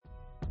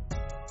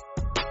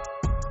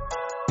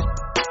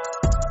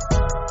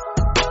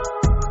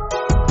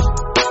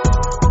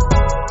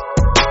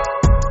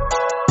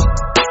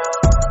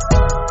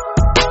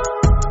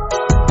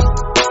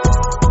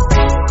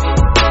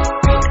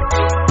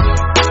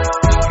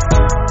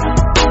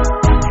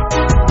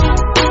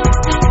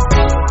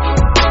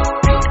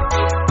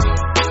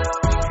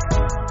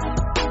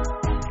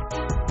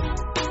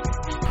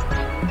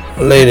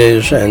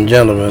Ladies and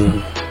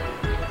gentlemen,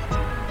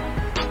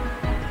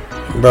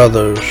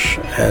 brothers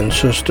and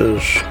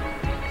sisters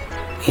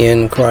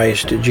in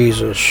Christ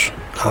Jesus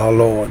our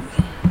Lord,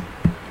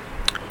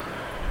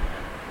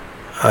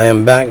 I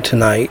am back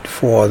tonight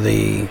for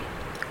the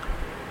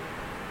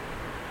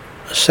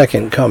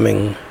Second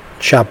Coming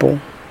Chapel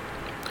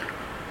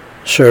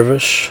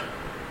service,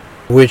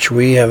 which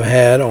we have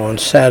had on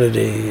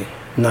Saturday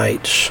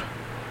nights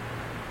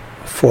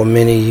for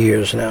many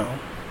years now,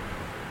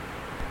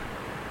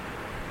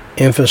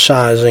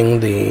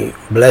 emphasizing the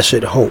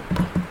blessed hope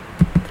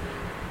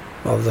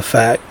of the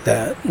fact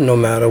that no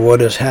matter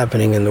what is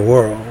happening in the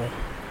world,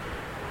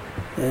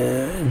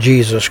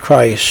 Jesus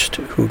Christ,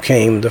 who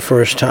came the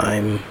first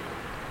time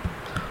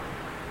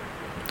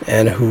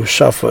and who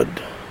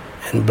suffered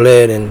and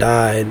bled and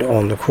died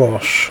on the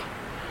cross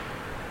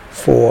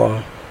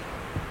for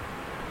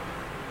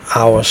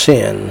our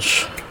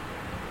sins,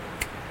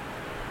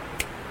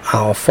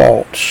 our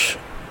faults,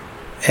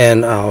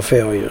 and our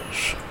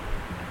failures.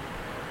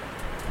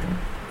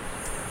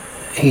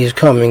 He's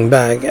coming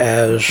back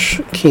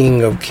as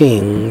King of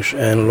Kings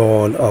and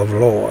Lord of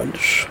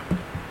Lords.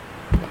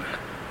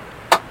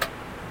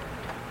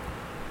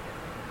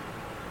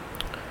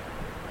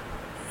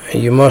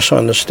 You must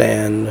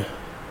understand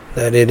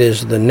that it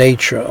is the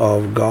nature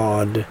of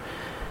God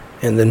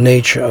and the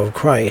nature of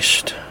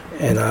Christ,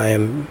 and I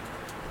am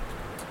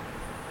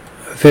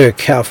very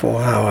careful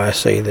how I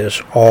say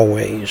this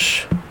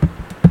always.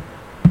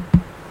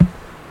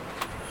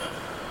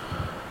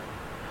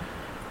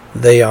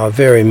 They are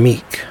very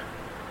meek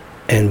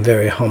and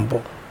very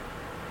humble,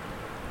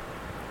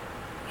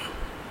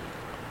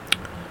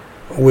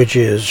 which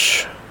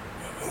is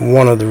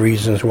one of the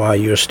reasons why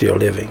you're still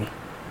living.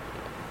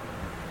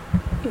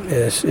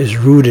 Is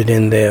rooted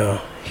in their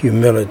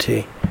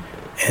humility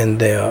and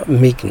their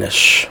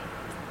meekness.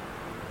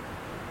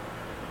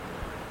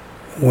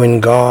 When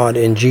God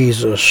and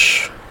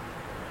Jesus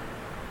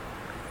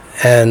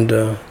and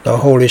the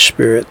Holy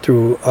Spirit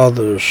through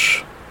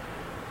others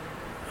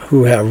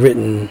who have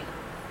written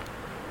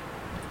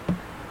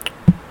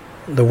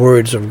the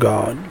words of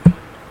God,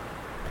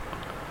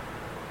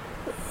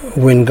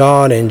 when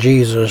God and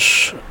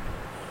Jesus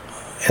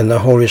and the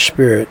Holy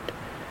Spirit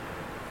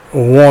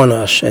warn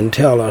us and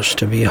tell us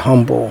to be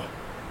humble,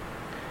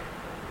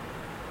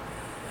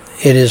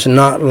 it is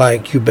not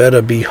like you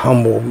better be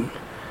humble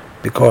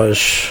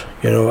because,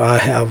 I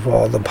have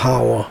all the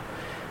power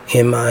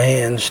in my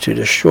hands to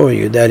destroy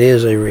you. That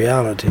is a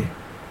reality.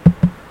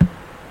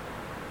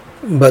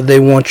 But they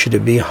want you to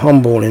be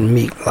humble and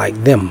meek like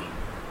them,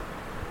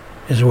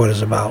 is what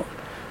it's about,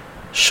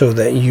 so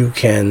that you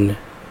can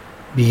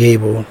be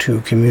able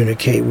to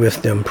communicate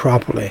with them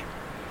properly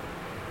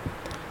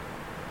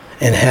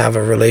and have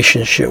a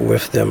relationship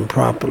with them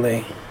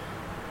properly.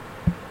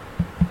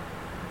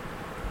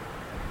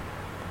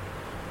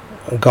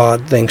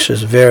 God thinks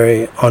it's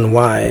very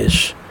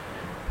unwise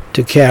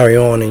to carry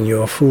on in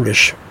your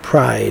foolish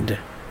pride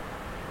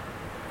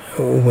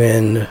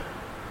when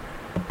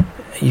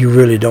you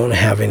really don't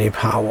have any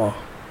power.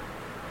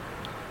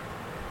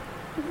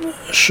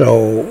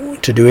 So,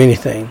 to do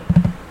anything,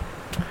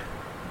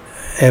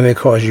 and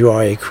because you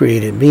are a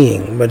created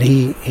being, but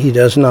he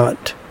does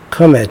not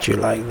come at you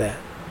like that.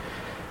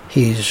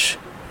 He's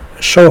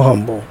so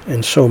humble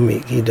and so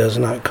meek. He does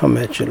not come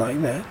at you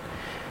like that.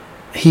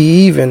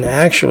 He even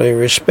actually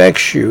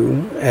respects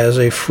you as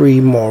a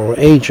free moral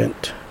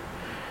agent.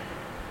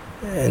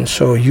 And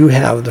so you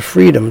have the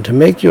freedom to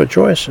make your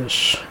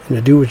choices and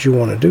to do what you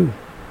want to do.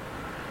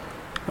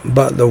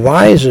 But the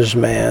wisest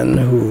man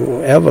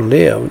who ever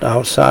lived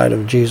outside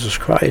of Jesus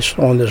Christ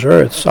on this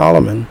earth,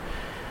 Solomon,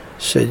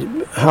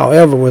 said,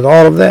 however, with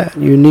all of that,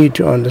 you need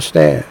to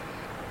understand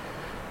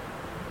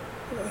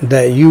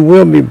that you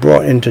will be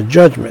brought into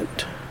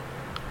judgment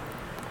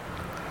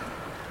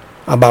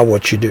about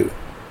what you do.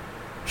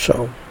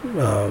 So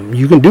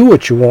you can do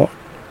what you want,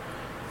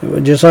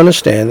 but just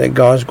understand that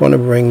God's going to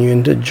bring you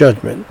into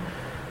judgment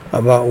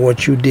about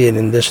what you did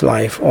in this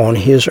life on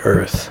his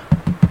earth.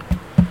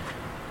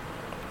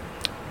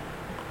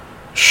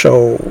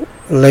 So,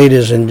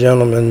 ladies and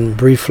gentlemen,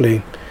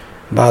 briefly,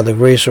 by the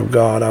grace of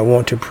God, I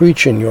want to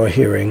preach in your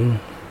hearing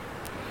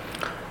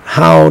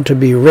how to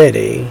be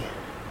ready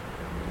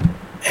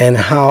and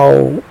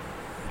how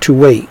to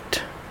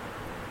wait.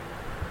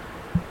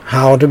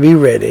 How to be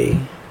ready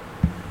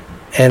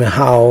and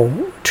how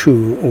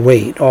to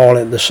wait all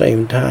at the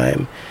same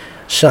time.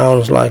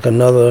 Sounds like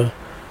another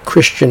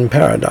Christian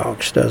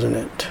paradox, doesn't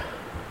it?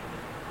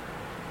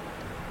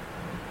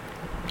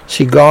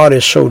 See, God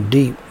is so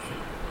deep.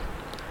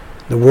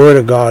 The Word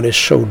of God is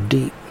so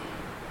deep.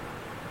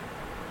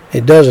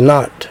 It does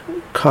not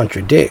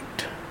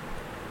contradict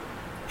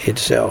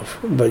itself,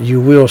 but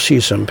you will see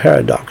some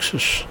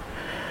paradoxes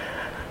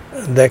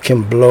that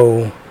can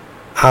blow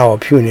our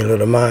puny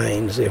little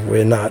minds if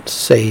we're not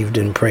saved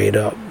and prayed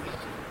up.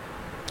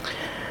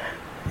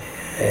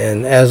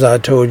 And as I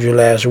told you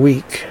last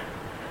week,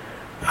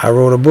 I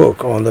wrote a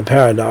book on the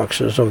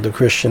paradoxes of the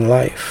Christian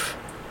life.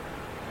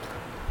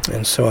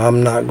 And so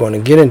I'm not going to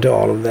get into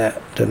all of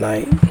that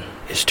tonight.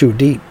 it's too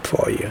deep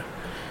for you.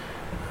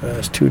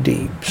 It's too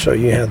deep. So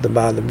you have to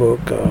buy the book,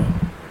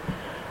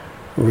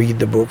 read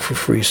the book for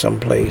free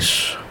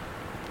someplace,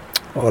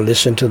 or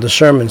listen to the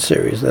sermon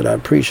series that I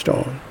preached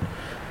on.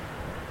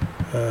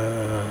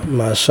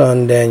 My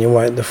son Daniel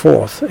White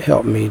IV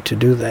helped me to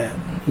do that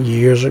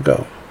years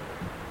ago.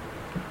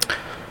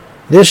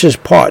 This is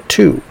part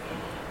 2.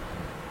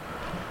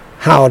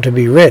 How to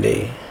be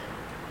ready.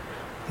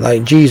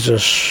 Like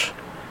Jesus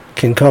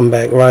can come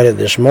back right at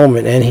this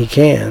moment, and he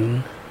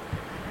can.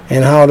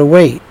 And how to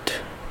wait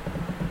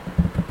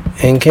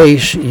in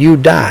case you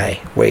die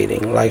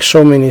waiting, like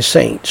so many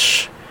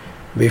saints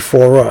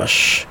before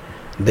us.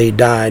 They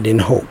died in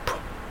hope,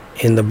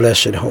 in the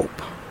blessed hope.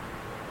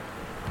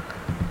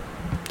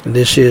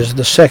 This is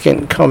the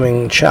Second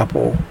Coming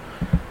Chapel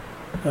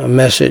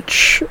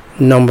message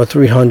number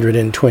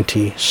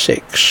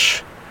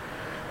 326.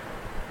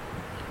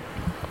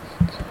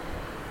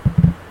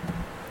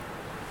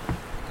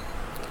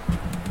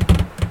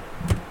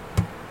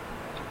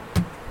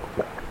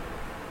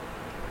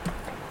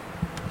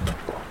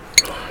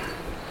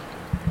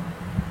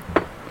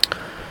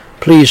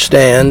 Please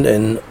stand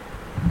and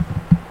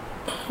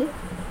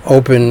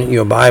open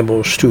your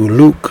Bibles to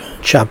Luke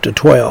chapter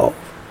 12,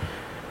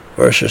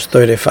 verses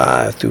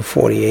 35 through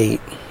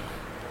 48.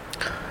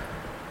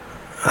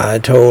 I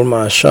told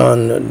my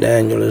son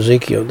Daniel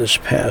Ezekiel this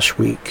past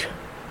week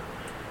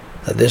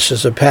that this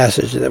is a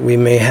passage that we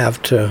may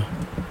have to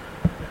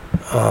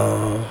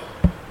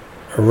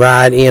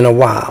ride in a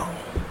while.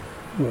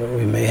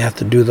 We may have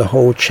to do the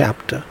whole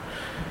chapter.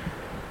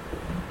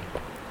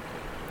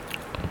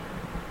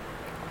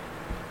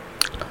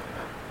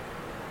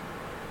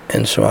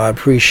 And so I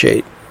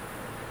appreciate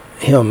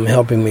him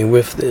helping me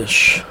with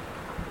this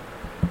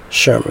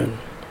sermon.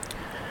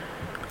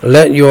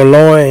 Let your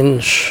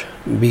loins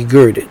be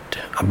girded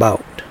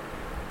about.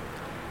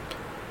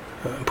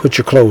 Put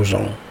your clothes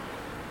on.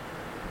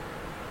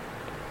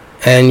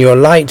 And your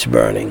lights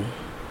burning.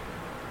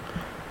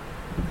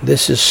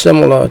 This is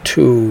similar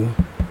to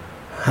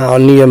how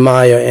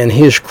Nehemiah and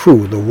his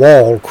crew, the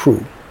wall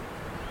crew,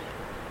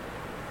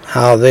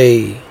 how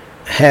they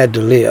had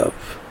to live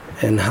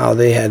and how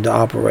they had to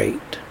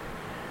operate.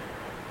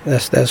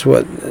 That's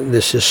what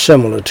this is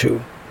similar to.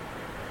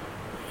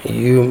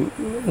 You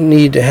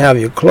need to have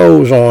your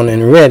clothes on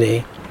and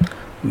ready,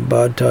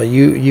 but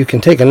you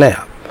can take a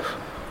nap.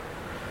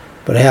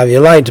 But have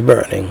your lights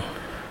burning.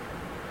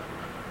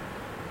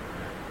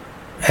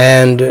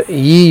 And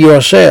ye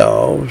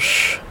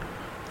yourselves,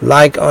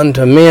 like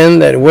unto men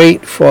that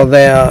wait for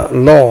their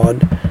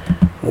Lord,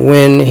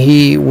 when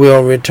he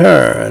will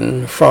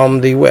return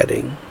from the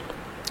wedding,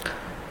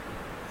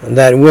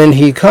 that when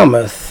he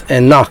cometh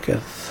and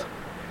knocketh,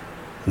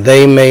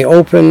 they may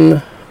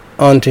open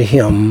unto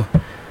him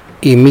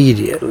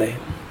immediately.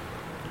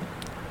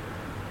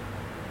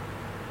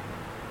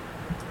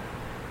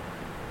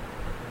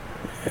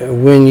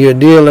 When you're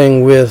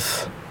dealing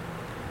with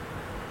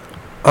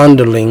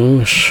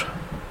underlings,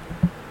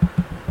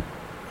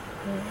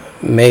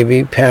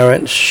 maybe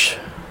parents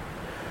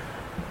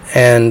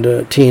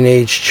and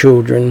teenage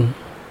children,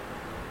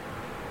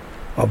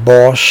 a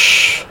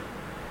boss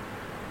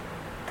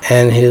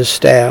and his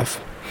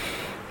staff,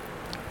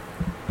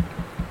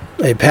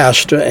 a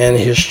pastor and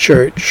his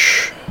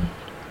church.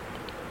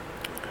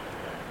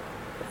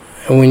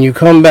 And when you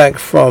come back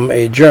from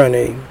a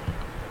journey,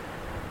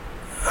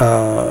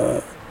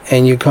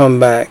 and you come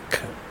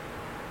back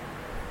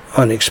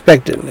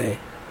unexpectedly,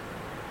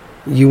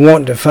 you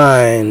want to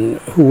find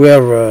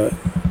whoever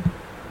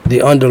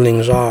the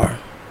underlings are.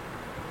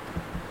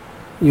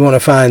 You want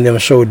to find them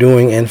so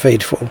doing and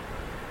faithful,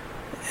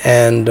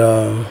 and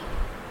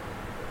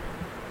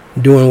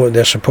doing what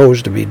they're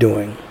supposed to be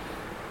doing.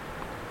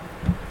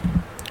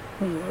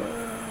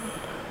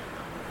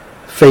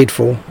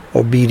 Faithful,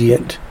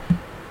 obedient.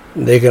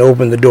 They can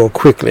open the door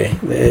quickly.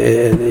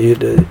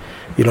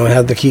 You don't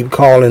have to keep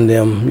calling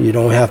them. You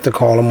don't have to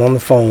call them on the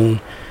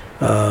phone.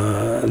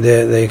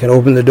 They can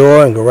open the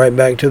door and go right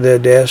back to their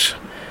desk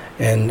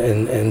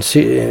and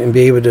see and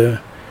be able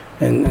to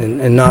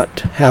and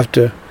not have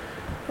to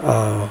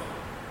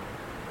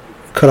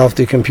cut off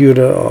the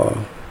computer or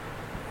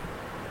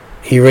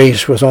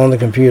erase what's on the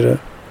computer.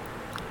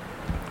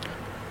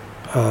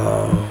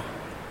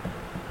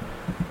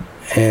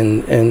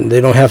 And they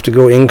don't have to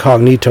go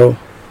incognito.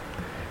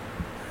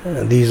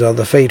 These are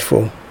the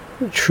faithful,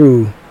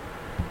 true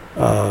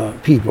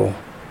people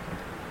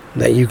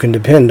that you can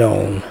depend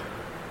on.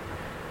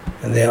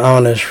 And they're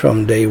honest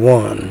from day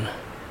one.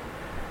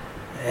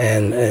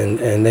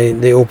 And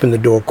they open the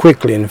door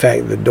quickly. In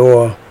fact, the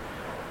door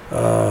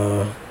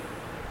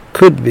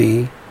could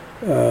be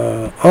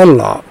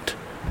unlocked,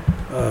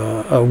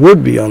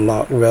 would be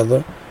unlocked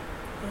rather,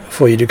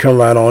 for you to come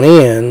right on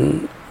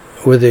in,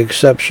 with the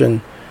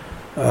exception,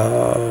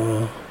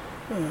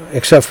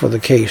 except for the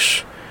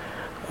case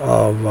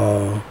of,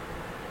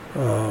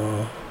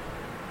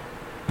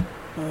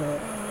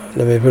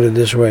 let me put it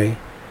this way,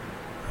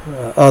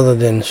 other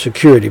than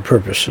security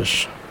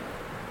purposes.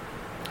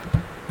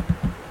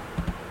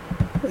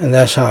 And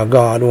that's how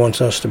God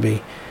wants us to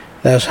be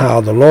That's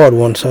how the Lord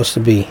wants us to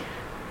be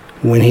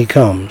when he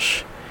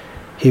comes.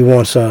 He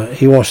wants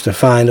to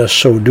find us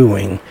so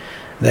doing,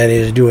 that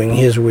is, doing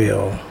his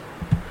will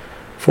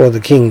for the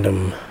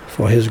kingdom,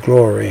 for his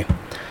glory,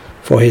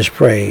 for his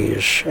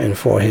praise, and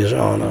for his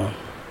honor.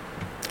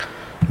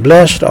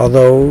 Blessed are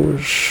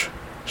those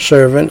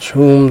servants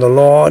whom the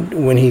Lord,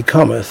 when he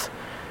cometh,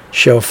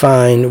 shall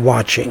find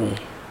watching.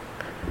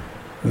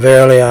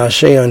 Verily I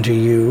say unto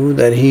you,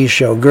 that he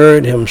shall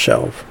gird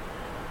himself,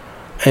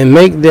 and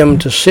make them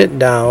to sit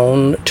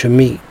down to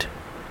meat,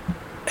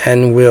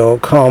 and will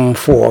come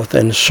forth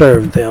and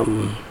serve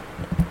them.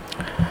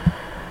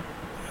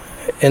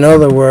 In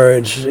other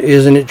words,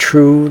 isn't it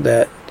true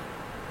that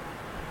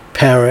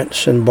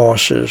parents and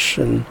bosses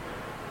and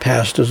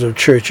pastors of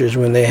churches,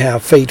 when they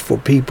have faithful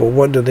people,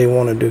 what do they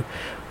want to do?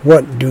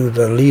 What do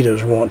the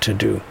leaders want to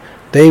do?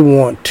 They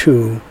want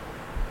to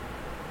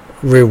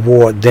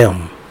reward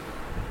them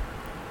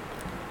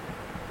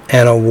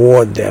and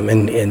award them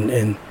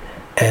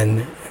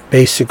and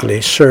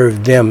basically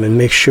serve them and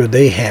make sure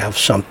they have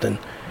something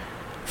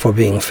for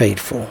being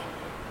faithful.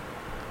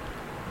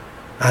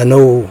 I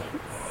know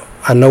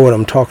what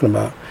I'm talking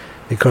about,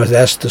 because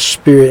that's the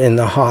spirit and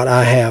the heart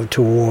I have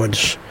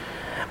towards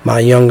my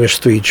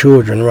youngest 3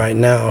 children right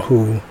now,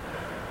 who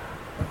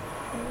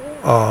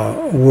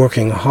are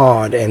working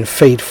hard and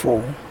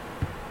faithful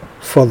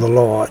for the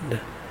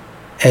Lord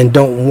and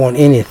don't want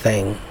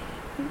anything,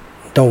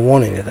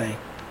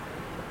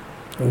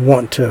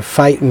 want to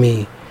fight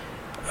me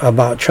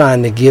about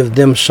trying to give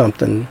them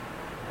something,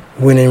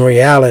 when in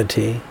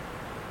reality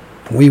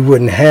we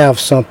wouldn't have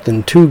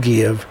something to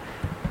give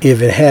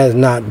if it had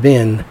not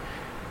been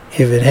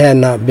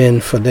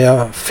for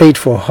their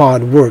faithful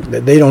hard work,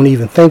 that they don't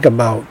even think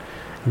about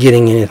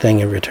getting anything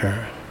in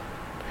return.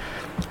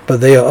 But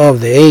they are of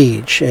the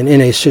age and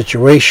in a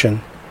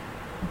situation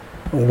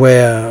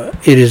where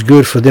it is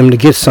good for them to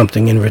get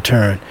something in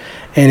return.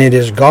 And it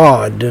is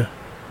God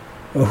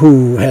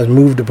who has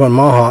moved upon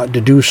my heart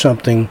to do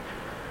something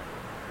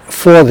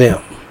for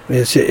them.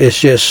 It's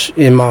just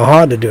in my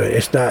heart to do it.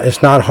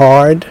 It's not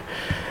hard.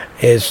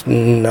 I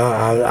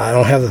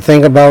don't have to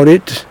think about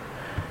it.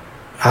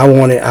 I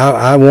want it.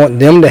 I want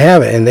them to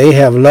have it, and they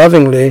have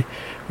lovingly,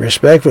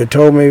 respectfully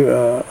told me,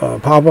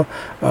 Papa,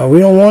 we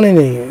don't want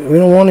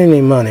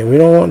any money. We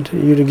don't want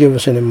you to give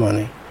us any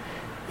money.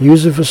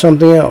 Use it for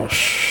something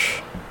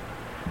else.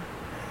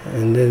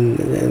 And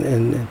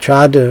then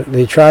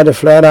they tried to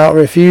flat out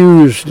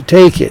refuse to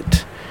take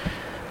it.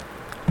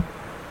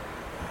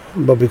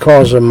 But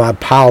because of my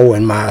power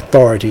and my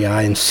authority,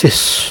 I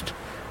insist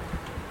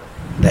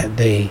that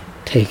they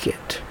take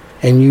it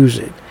and use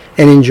it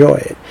and enjoy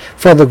it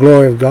for the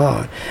glory of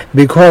God,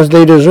 because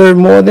they deserve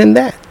more than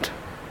that.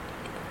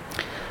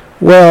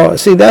 Well,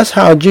 see, that's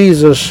how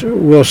Jesus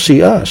will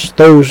see us,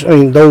 those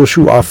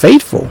who are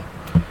faithful,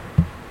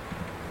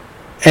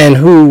 and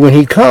who, when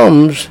he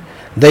comes,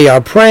 they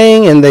are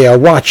praying and they are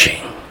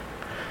watching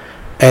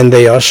and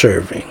they are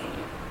serving.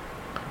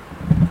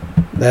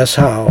 That's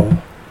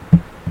how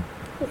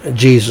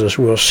Jesus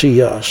will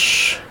see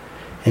us,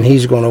 and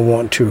he's going to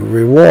want to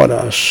reward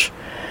us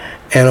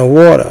and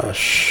award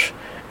us.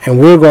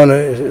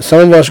 And some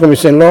of us are going to be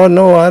saying, Lord,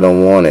 no, I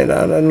don't want it.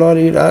 Lord,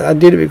 I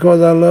did it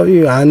because I love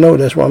you. I know,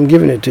 that's why I'm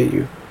giving it to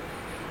you.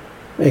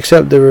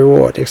 Accept the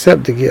reward,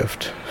 accept the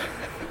gift.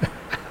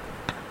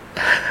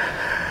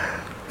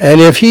 And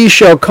if he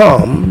shall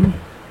come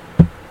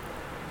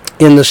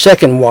in the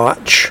second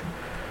watch,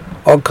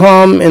 or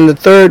come in the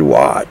third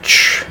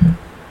watch,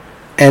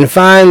 and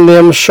find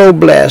them so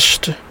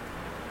blessed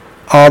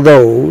are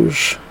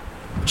those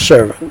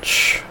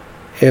servants,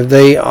 if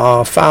they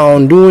are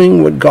found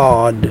doing what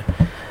God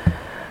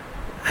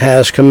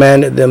has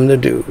commanded them to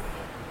do,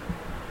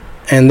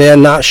 and they're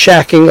not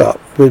shacking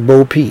up with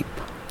Bo Peep.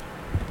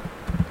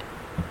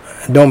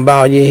 Don't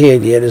bow your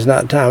head yet. It's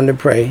not time to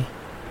pray.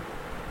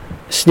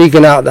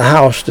 Sneaking out the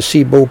house to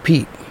see Bo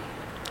Peep.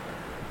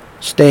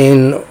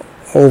 Staying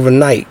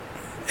overnight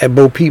at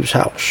Bo Peep's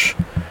house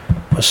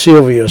or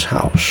Sylvia's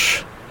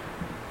house.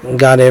 And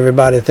got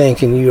everybody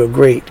thinking you're a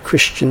great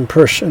Christian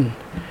person.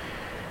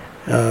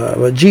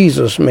 But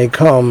Jesus may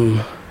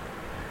come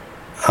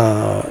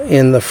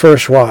in the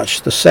first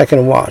watch, the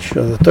second watch,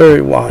 or the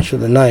third watch of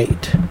the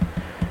night,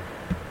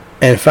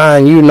 and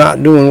find you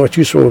not doing what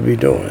you're supposed to be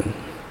doing.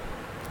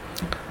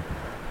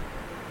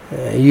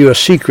 You're a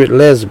secret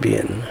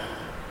lesbian.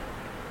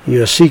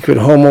 You're a secret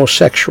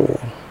homosexual.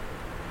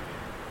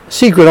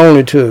 Secret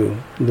only to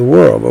the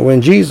world. But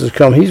when Jesus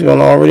comes, he's going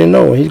to already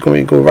know. He's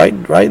going to go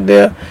right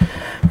there.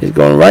 He's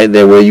going right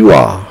there where you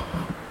are.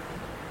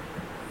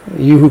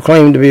 You who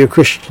claim to be a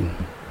Christian.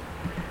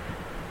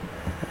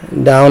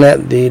 Down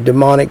at the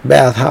demonic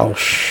bathhouse.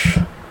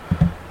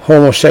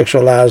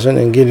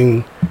 Homosexualizing and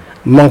getting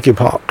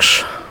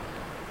monkeypox.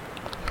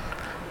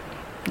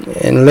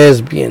 And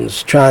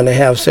lesbians trying to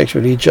have sex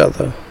with each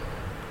other.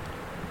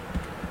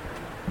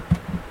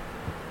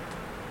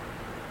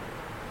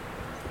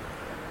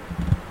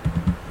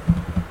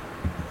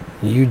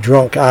 You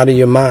drunk out of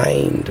your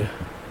mind.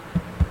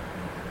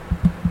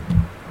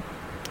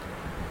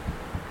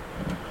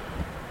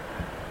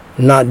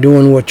 not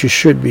doing what you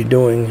should be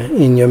doing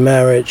in your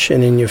marriage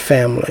and in your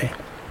family,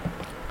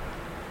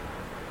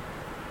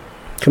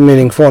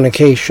 committing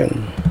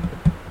fornication,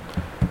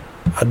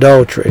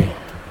 adultery,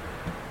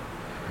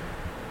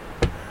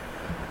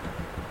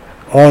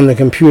 on the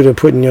computer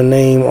putting your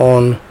name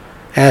on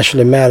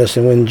Ashley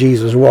Madison when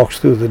Jesus walks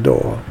through the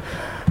door.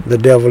 The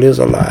devil is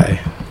a lie.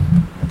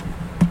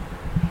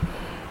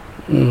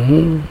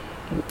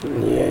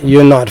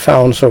 You're not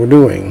found so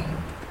doing.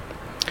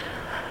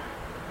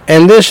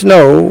 And this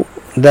know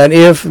that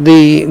if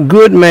the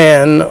good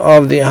man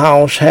of the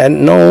house had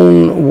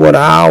known what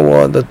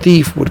hour the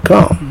thief would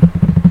come.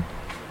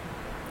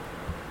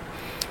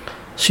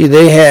 See,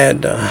 they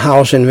had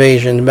house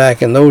invasions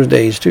back in those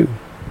days too.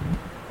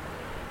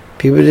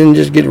 People didn't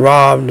just get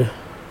robbed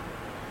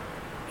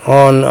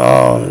on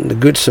the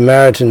Good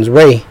Samaritan's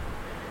way.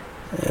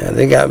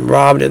 They got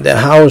robbed at their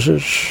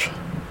houses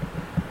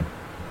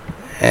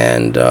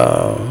and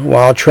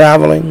while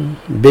traveling,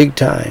 big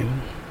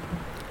time.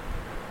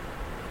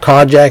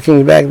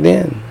 Carjackings back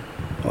then,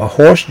 or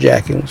horse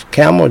jackings,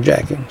 camel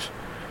jackings.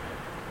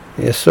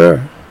 Yes,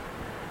 sir.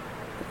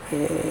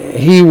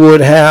 He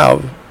would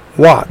have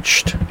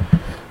watched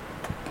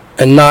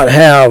and not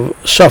have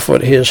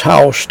suffered his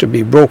house to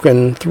be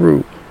broken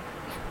through.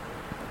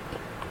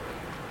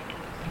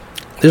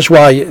 This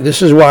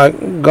is why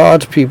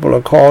God's people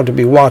are called to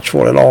be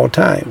watchful at all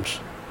times.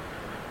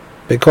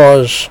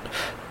 Because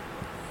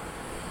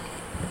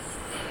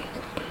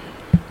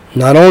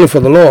not only for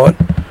the Lord,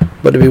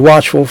 but to be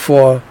watchful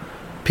for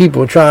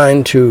people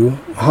trying to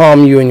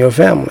harm you and your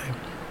family.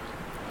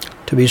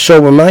 To be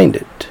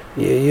sober-minded.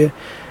 You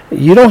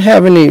don't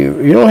have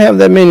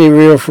that many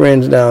real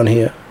friends down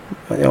here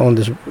on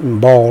this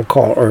ball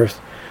called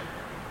Earth.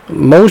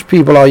 Most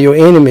people are your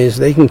enemies.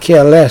 They can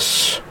care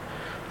less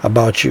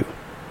about you.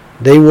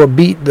 They will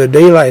beat the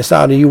daylights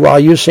out of you while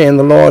you're saying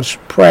the Lord's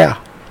Prayer.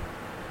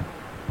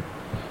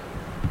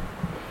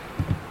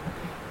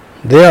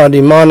 There are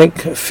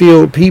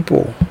demonic-filled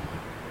people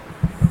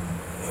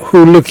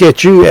who look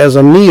at you as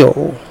a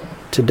meal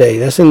today.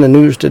 That's in the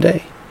news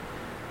today.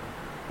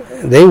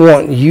 They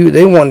want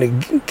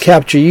to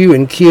capture you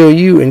and kill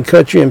you and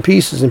cut you in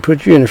pieces and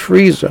put you in the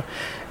freezer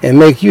and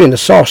make you into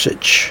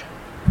sausage.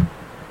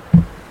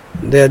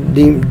 They're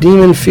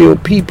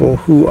demon-filled people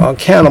who are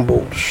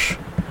cannibals.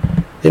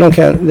 They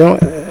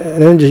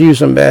don't just use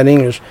some bad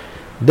English.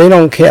 They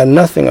don't care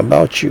nothing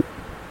about you.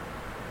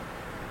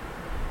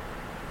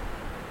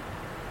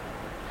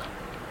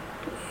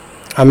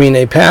 I mean,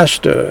 a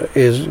pastor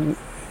is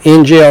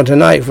in jail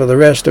tonight for the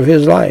rest of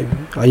his life.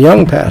 A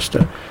young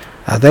pastor.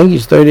 I think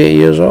he's 38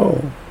 years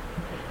old.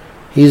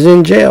 He's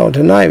in jail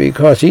tonight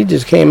because he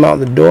just came out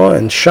the door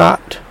and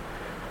shot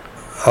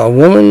a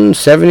woman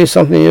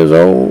 70-something years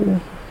old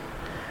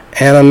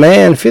and a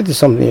man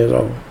 50-something years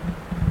old,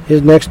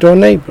 his next door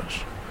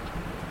neighbors,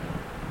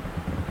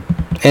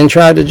 and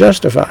tried to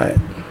justify it.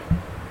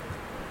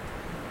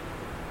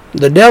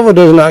 The devil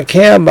does not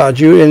care about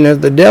you, and if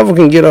the devil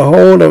can get a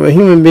hold of a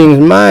human being's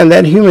mind,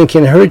 that human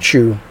can hurt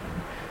you.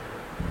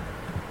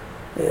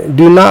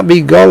 Do not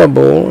be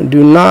gullible.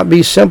 Do not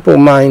be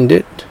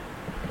simple-minded.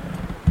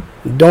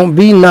 Don't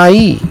be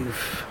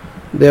naive.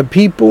 There are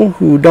people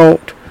who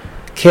don't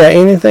care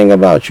anything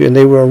about you, and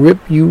they will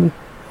rip you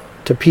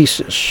to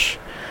pieces.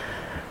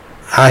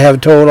 I have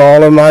told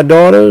all of my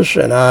daughters,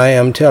 and I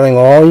am telling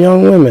all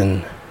young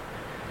women,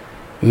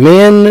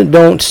 men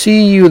don't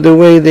see you the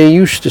way they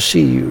used to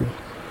see you.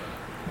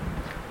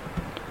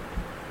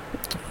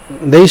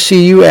 They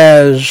see you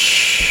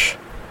as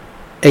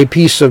a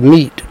piece of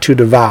meat to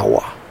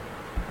devour,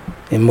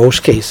 in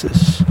most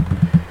cases.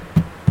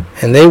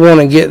 And they want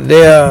to get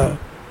their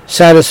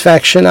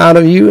satisfaction out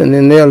of you, and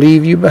then they'll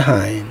leave you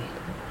behind.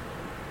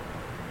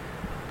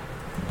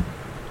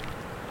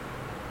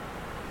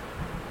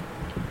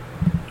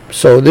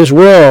 So this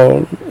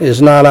world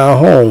is not our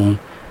home.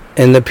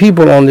 And the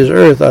people on this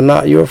earth are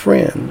not your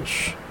friends.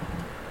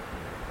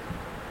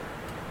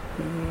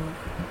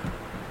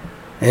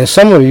 And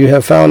some of you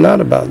have found out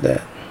about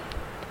that.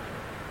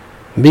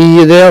 Be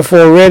ye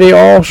therefore ready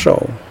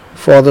also,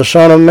 for the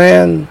Son of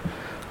Man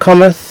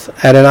cometh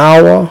at an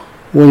hour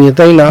when you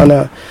think,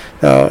 now,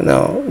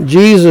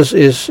 Jesus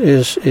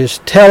is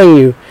telling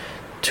you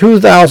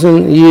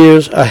 2,000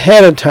 years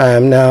ahead of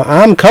time. Now,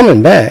 I'm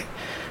coming back,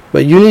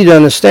 but you need to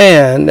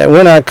understand that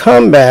when I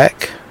come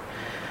back,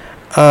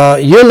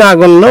 you're not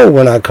going to know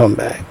when I come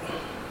back.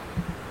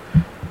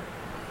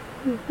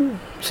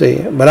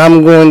 See, but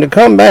I'm going to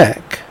come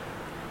back.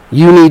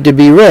 You need to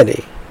be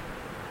ready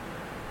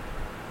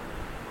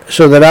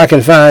so that I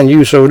can find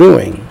you so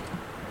doing.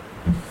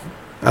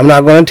 I'm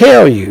not going to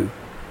tell you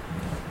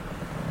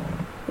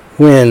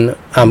when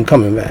I'm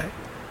coming back,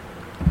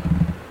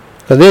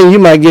 because then you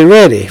might get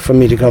ready for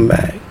me to come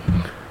back.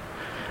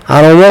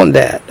 I don't want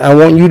that. I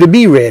want you to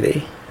be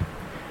ready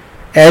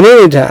at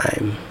any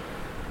time.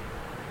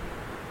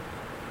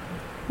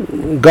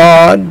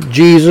 God,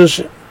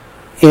 Jesus,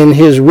 in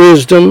his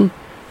wisdom,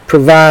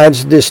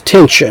 provides this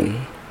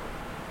tension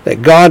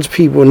that God's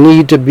people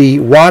need to be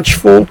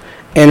watchful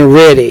and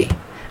ready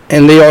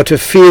And they ought to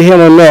fear him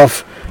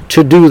enough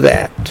to do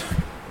that.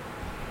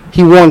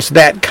 He wants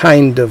that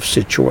kind of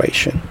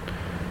situation.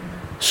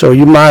 So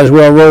you might as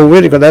well roll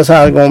with it, because that's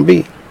how it's going to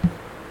be.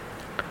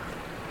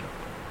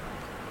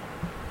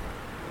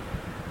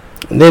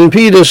 Then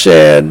Peter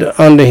said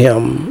unto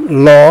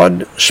him,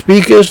 Lord,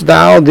 speakest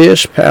thou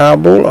this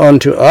parable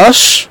unto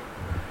us,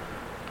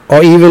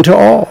 or even to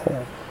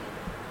all?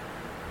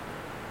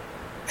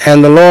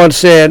 And the Lord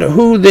said,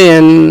 Who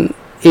then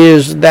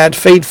is that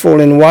faithful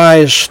and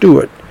wise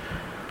steward,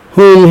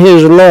 whom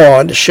his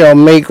Lord shall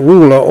make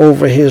ruler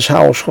over his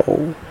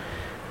household,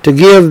 to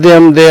give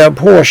them their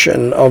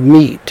portion of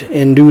meat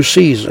in due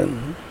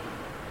season?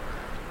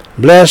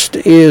 Blessed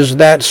is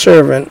that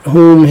servant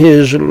whom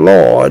his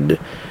Lord,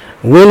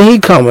 when he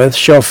cometh,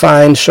 shall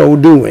find so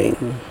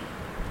doing.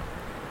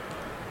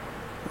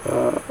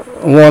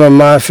 One of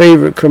my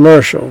favorite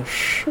commercials.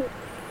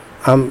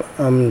 I'm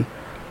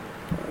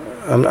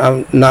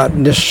not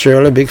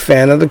necessarily a big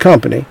fan of the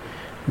company,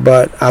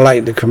 but I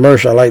like the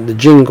commercial. I like the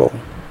jingle.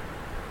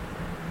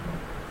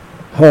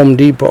 Home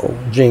Depot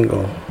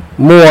jingle.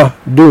 More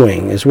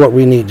doing is what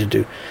we need to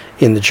do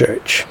in the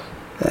church.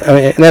 I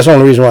mean, and that's the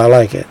only reason why I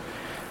like it,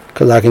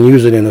 because I can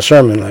use it in a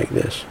sermon like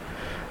this.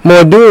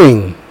 More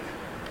doing.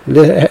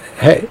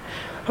 Hey,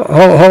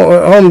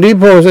 Home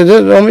Depot says,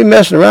 don't be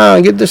messing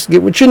around. Get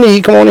what you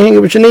need. Come on in here,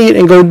 get what you need,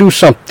 and go do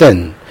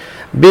something.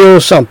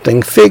 Build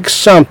something. Fix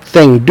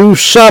something. Do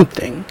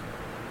something.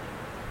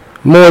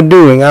 More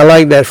doing. I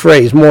like that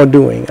phrase, more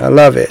doing. I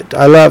love it.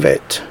 I love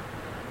it.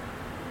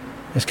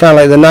 It's kind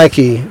of like the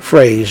Nike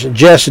phrase,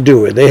 just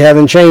do it. They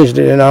haven't changed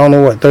it in, I don't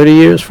know what, 30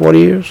 years, 40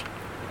 years?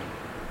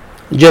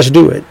 Just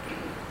do it.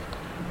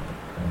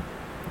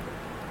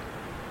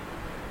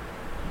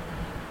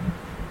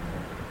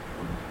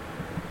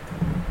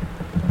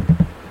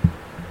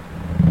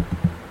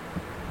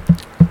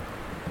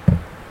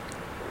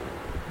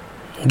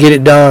 Get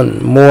it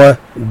done. More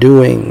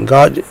doing.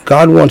 God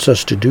wants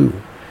us to do.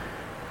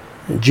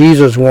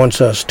 Jesus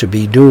wants us to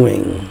be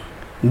doing.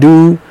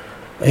 Do.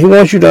 He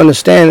wants you to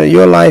understand that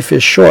your life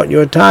is short.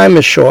 Your time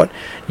is short.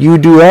 You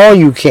do all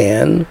you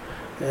can.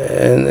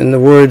 And in the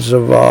words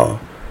of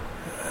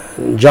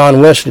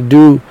John Wesley,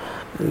 do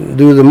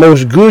the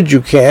most good you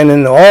can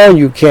and all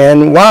you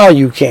can while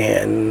you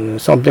can.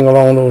 Something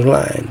along those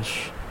lines.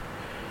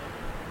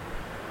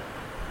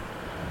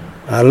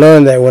 I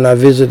learned that when I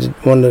visited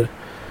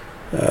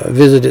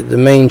the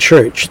main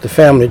church, the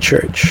family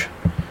church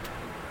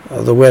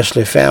of the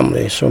Wesley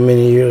family so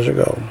many years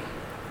ago.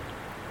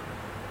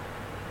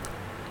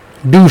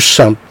 Do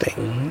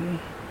something.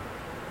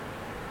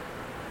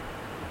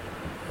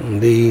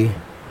 The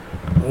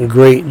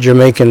great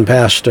Jamaican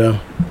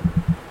pastor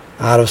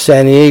out of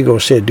San Diego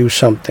said, do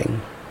something.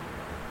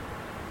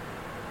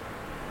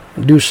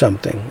 Do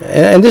something.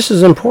 And this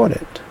is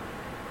important.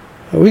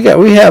 We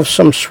have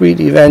some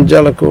sweet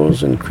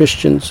evangelicals and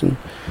Christians and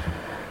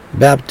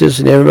Baptists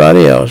and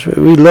everybody else.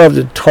 We love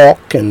to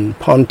talk and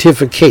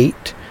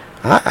pontificate.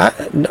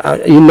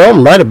 You know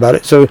I'm right about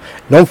it, so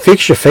don't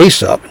fix your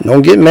face up.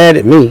 Don't get mad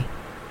at me.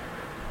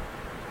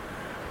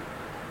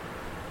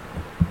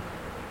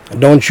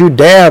 Don't you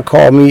dare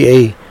call me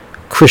a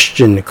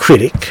Christian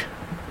critic.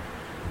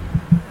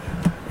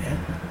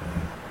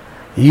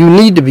 You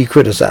need to be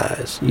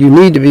criticized. You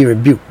need to be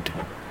rebuked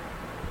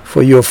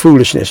for your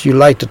foolishness. You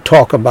like to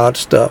talk about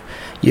stuff.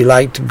 You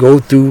like to go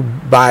through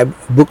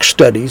book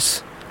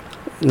studies.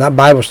 Not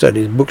Bible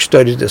studies, book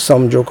studies that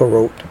some joker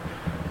wrote.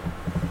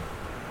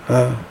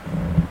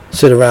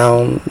 Sit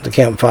around the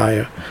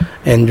campfire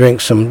and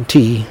drink some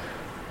tea,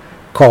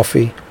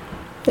 coffee,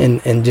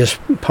 and just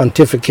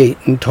pontificate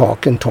and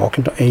talk, and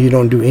you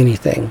don't do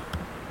anything.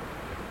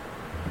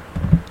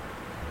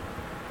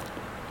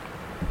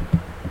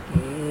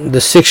 The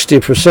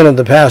 60% of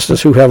the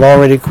pastors who have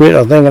already quit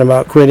or thinking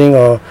about quitting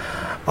or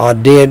are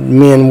dead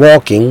men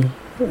walking,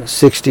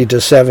 60 to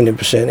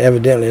 70%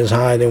 evidently is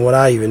higher than what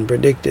I even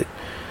predicted.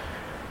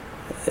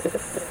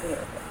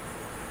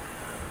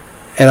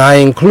 And I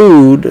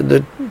include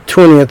the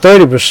 20 or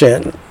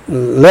 30%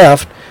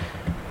 left.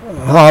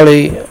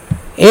 Hardly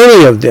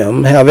any of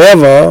them have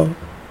ever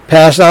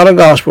passed out a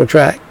gospel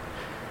tract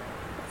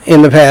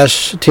in the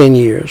past 10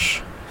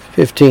 years,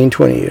 15,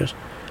 20 years.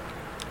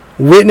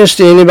 Witnessed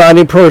to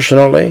anybody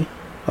personally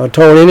or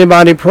told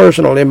anybody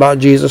personally about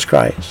Jesus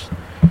Christ.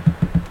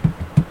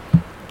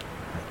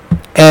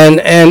 And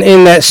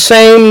in that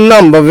same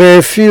number,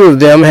 very few of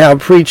them have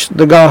preached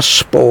the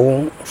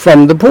gospel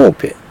from the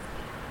pulpit.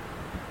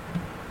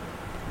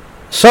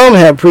 Some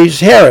have preached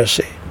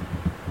heresy,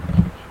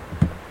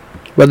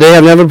 but they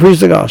have never preached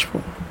the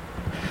gospel.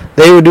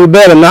 They would do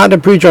better not to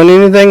preach on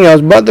anything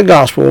else but the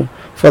gospel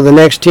for the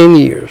next 10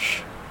 years.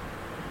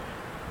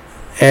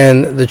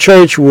 And the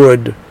church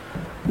would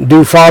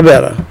do far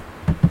better.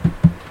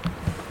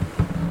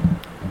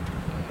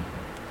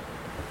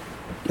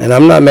 And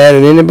I'm not mad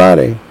at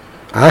anybody.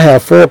 I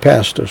have 4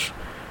 pastors.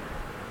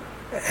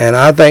 And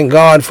I thank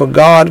God for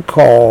God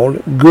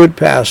called good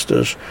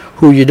pastors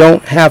who you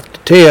don't have to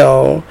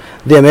tell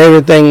them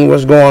everything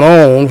was going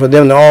on for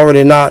them to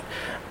already not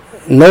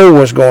know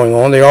what's going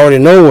on. They already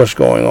know what's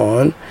going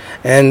on,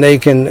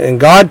 and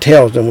God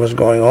tells them what's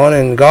going on,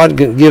 and God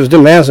gives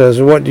them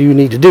answers. What do you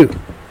need to do?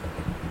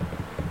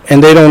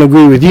 And they don't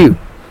agree with you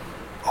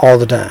all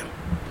the time.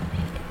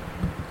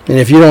 And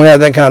if you don't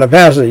have that kind of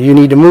pastor, you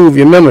need to move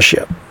your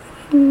membership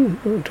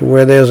to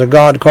where there's a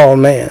God-called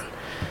man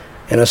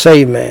and a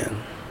saved man.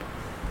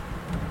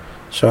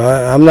 So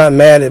I'm not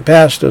mad at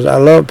pastors. I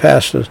love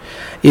pastors.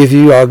 If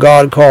you are a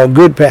God-called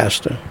good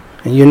pastor,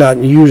 and you're not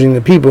using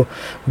the people,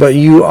 but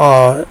you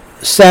are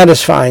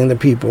satisfying the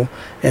people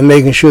and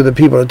making sure the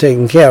people are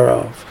taken care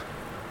of.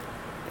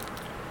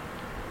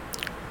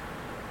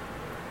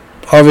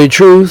 Of a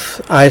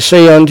truth I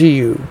say unto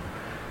you,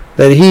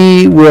 that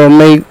he will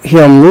make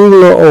him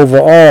ruler over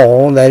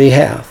all that he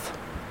hath.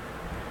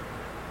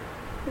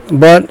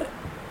 But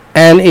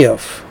and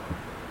if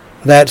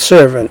that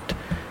servant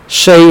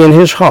say in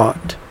his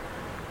heart,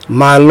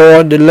 my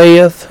Lord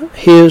delayeth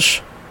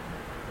his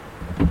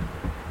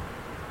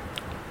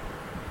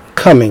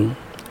coming,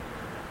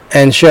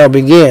 and shall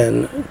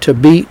begin to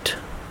beat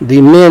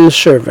the men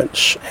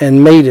servants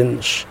and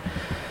maidens,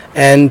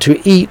 and to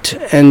eat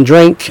and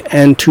drink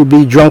and to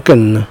be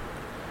drunken,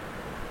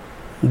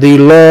 the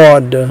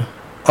Lord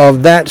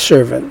of that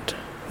servant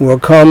will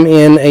come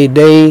in a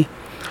day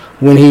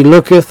when he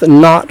looketh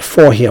not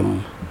for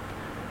him,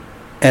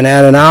 and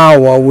at an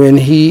hour when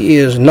he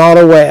is not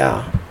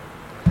aware,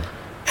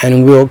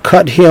 and will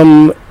cut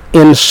him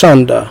in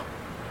sunder,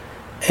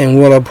 and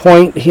will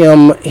appoint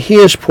him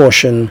his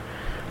portion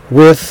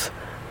with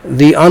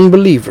the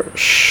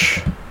unbelievers.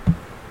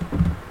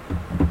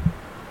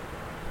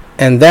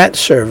 And that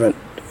servant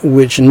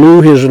which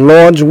knew his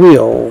Lord's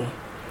will,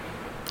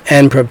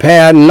 and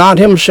prepared not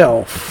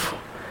himself,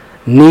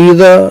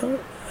 neither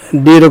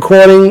did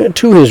according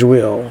to his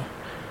will,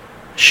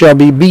 shall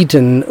be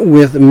beaten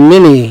with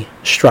many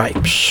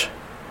stripes.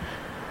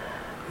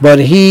 But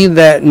he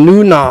that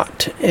knew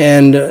not,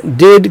 and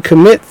did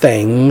commit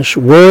things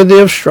worthy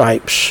of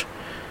stripes,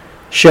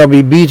 shall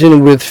be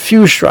beaten with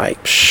few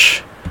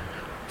stripes.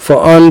 For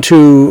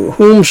unto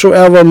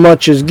whomsoever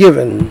much is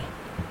given,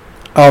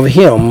 of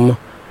him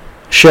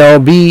shall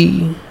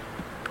be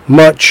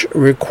much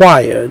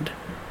required,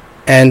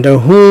 and to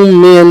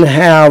whom men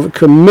have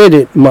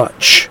committed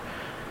much,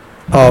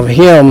 of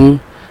him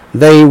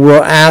they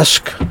will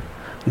ask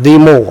the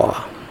more.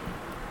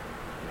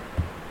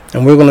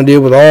 And we're going to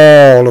deal with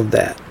all of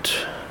that.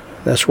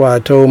 That's why I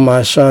told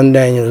my son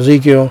Daniel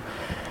Ezekiel,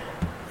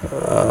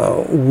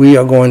 we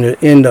are going to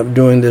end up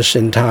doing this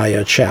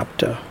entire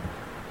chapter,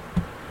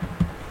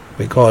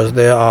 because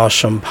there are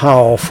some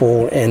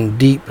powerful and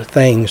deep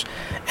things.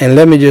 And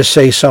let me just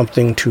say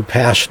something to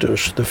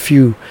pastors, the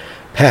few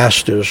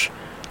pastors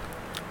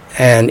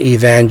and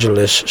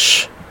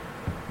evangelists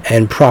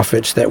and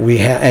prophets that we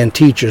have, and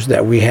teachers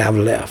that we have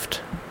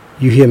left.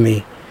 You hear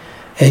me,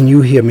 and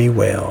you hear me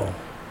well.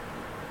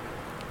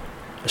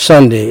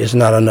 Sunday is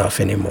not enough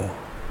anymore.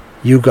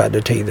 You got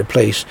to take the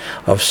place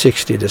of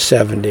 60 to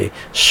 70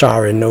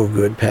 sorry, no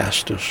good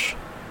pastors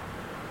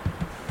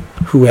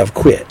who have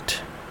quit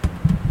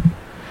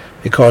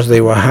because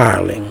they were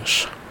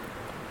hirelings.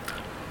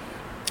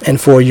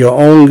 And for your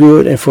own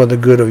good and for the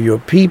good of your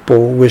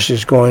people, which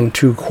is going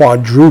to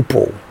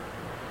quadruple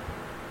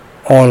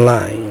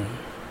online.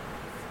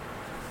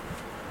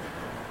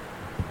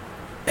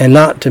 And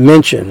not to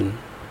mention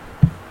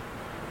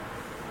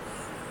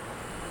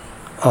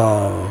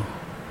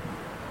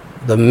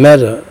the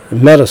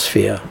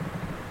metasphere.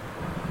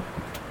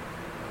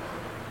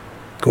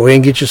 Go ahead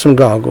and get you some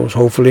goggles.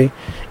 Hopefully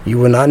you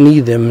will not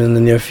need them in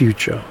the near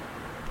future,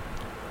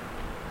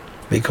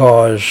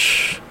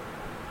 because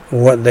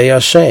what they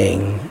are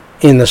saying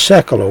in the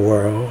secular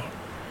world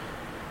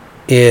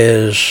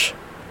is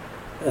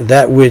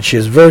that which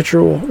is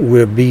virtual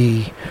will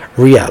be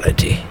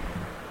reality.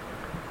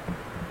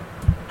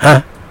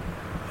 Huh?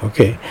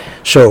 Okay.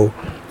 So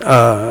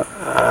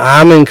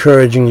I'm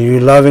encouraging you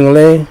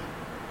lovingly.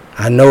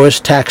 I know it's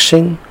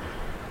taxing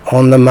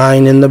on the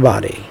mind and the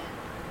body,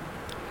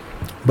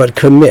 but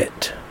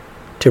commit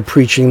to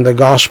preaching the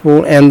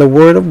gospel and the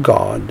word of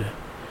God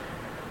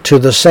to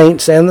the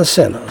saints and the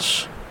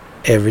sinners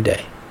every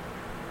day,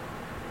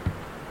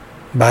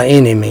 by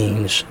any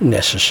means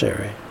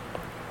necessary.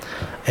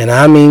 And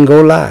I mean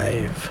go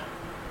live.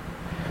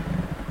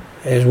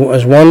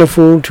 It's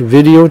wonderful to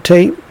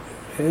videotape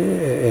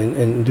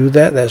and do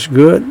that. That's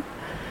good.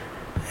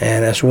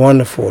 And that's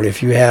wonderful.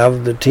 If you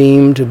have the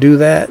team to do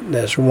that,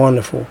 that's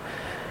wonderful.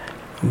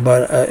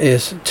 But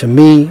it's, to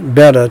me,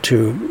 better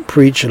to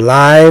preach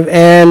live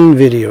and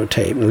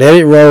videotape. Let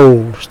it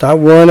roll. Stop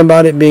worrying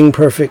about it being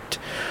perfect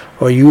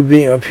or you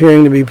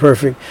appearing to be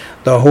perfect.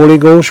 The Holy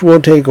Ghost will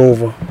take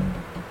over.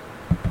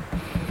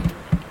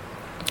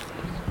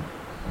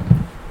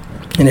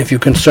 And if you're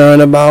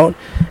concerned about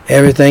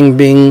everything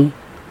being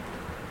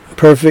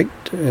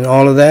perfect and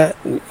all of that,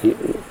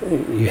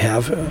 you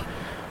have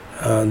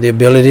the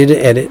ability to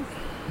edit.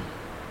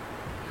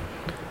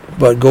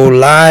 But go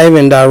live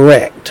and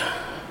direct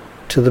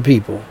to the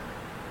people.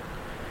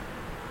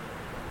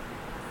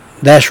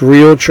 That's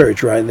real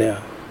church right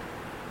there.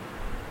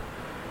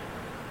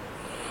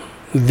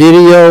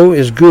 Video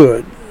is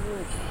good,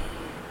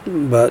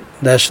 but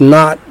that's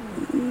not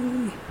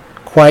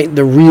quite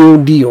the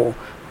real deal,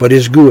 but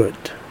it's good.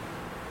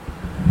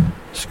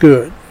 It's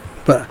good.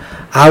 But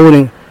I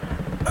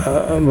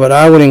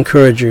would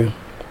encourage you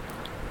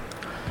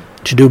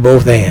to do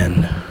both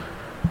and.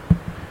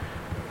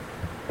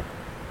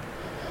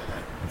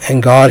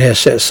 And God has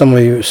set some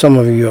of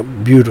you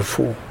up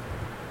beautiful.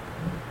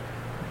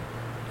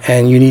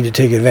 And you need to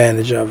take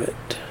advantage of it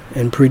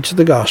and preach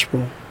the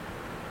gospel.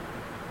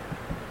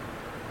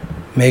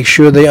 Make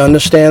sure they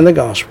understand the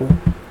gospel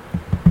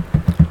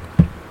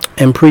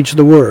and preach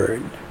the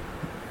word.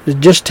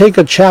 Just take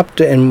a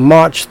chapter and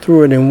march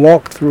through it and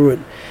walk through it.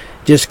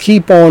 Just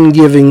keep on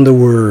giving the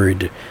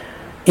word.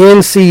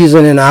 In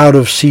season and out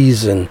of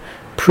season,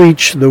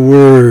 preach the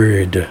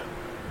word.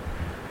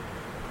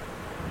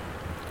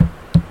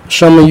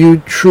 Some of you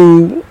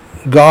true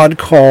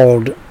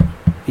God-called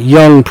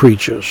young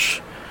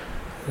preachers,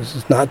 this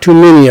is not too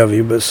many of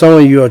you, but some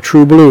of you are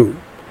true blue.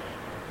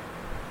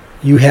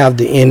 You have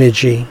the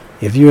energy.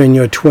 If you're in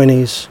your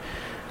 20s,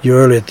 your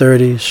early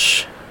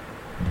 30s,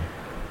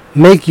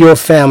 make your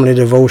family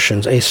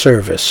devotions a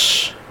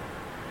service.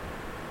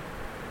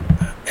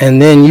 And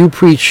then you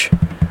preach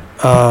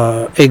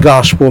a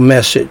gospel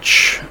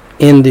message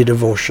in the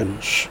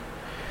devotions.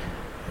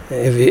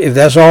 If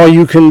that's all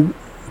you can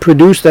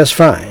produce, that's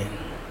fine.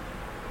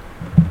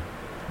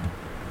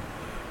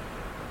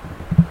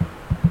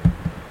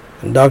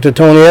 And Dr.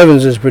 Tony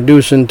Evans is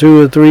producing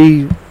 2 or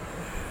 3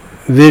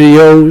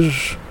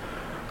 videos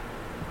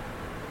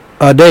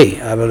a day,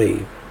 I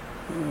believe.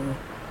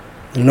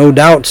 No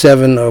doubt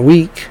 7 a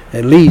week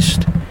at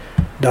least.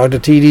 Dr.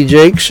 T.D.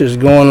 Jakes is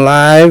going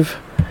live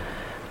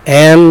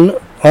and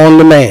on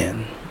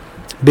demand,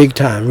 big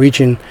time,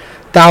 reaching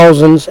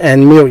thousands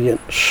and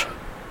millions.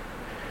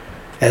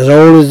 As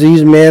old as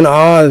these men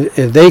are,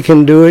 if they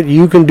can do it,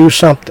 you can do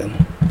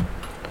something.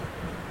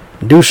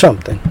 Do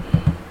something.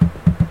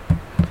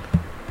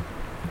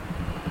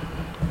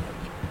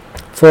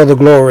 For the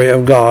glory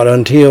of God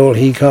until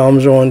he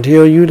comes or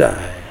until you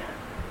die.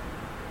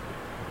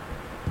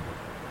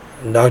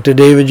 And Dr.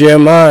 David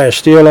Jeremiah is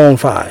still on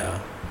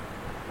fire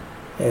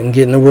and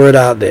getting the word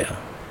out there.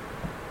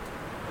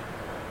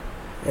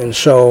 And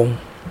so,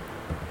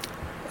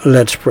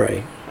 let's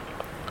pray.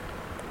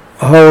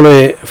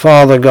 Holy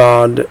Father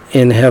God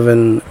in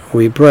heaven,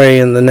 we pray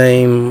in the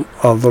name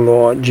of the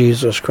Lord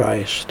Jesus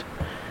Christ.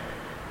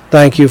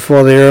 Thank you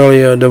for the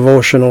earlier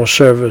devotional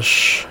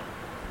service.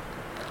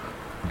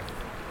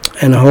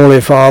 And Holy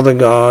Father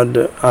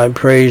God, I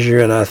praise you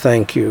and I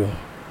thank you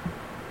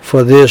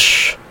for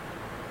this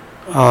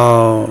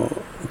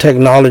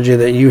technology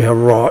that you have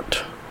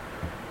wrought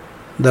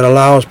that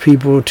allows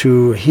people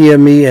to hear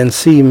me and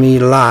see me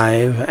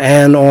live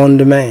and on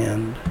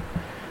demand.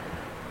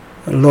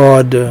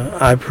 Lord,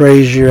 I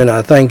praise you and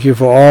I thank you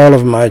for all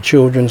of my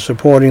children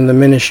supporting the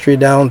ministry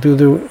down through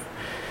the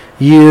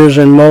years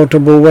in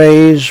multiple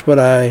ways, but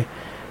I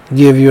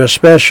give you a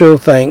special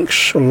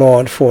thanks,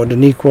 Lord, for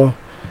Daniqua,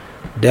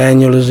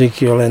 Daniel,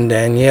 Ezekiel, and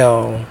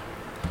Danielle,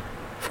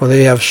 for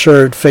they have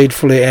served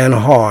faithfully and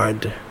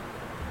hard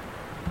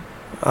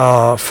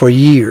for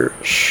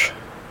years.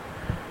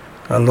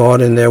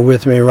 Lord, and they're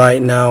with me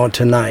right now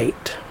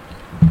tonight.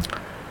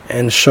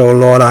 And so,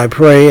 Lord, I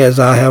pray, as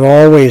I have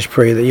always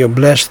prayed, that you'll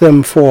bless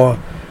them for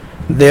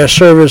their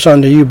service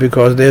unto you,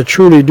 because they're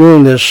truly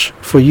doing this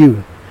for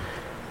you.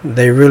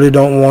 They really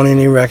don't want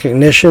any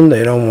recognition.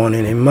 They don't want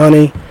any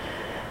money.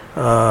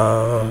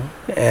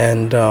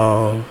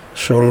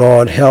 So,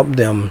 Lord, help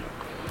them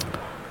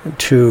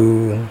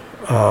to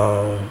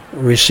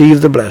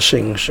receive the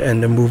blessings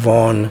and to move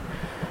on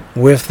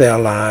with their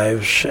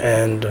lives,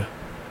 and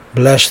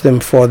bless them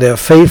for their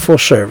faithful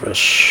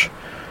service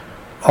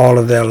all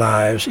of their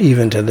lives,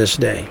 even to this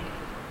day.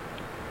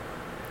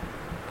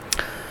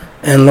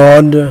 And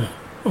Lord,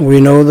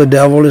 we know the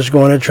devil is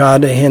going to try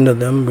to hinder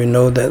them. We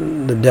know that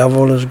the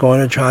devil is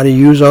going to try to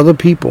use other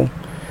people,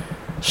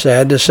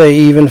 sad to say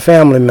even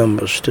family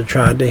members, to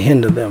try to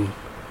hinder them.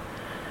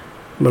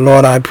 But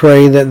Lord, I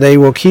pray that they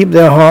will keep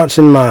their hearts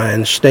and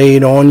minds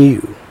stayed on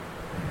you,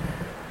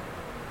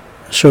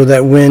 so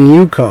that when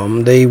you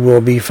come, they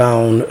will be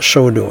found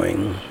so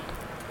doing.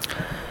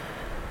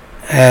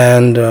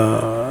 And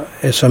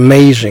it's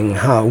amazing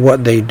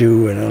what they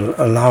do, and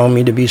allow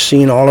me to be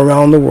seen all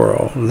around the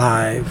world,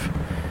 live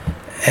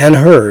and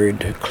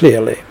heard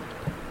clearly.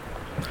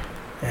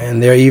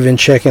 And they're even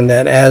checking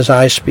that as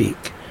I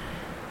speak.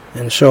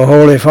 And so,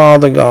 Holy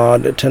Father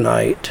God,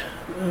 tonight,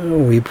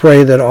 we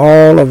pray that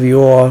all of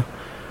your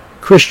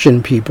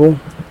Christian people,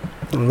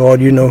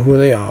 Lord, you know who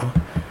they are,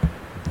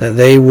 that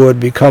they would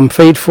become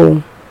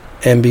faithful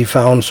and be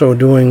found so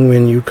doing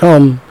when you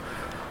come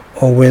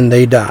or when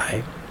they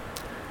die.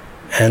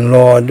 And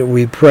Lord,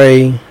 we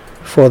pray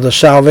for the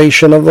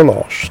salvation of the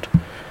lost,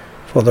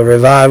 for the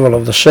revival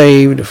of the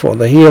saved, for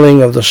the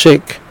healing of the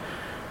sick,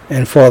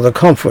 and for the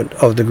comfort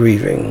of the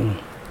grieving.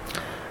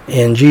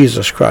 In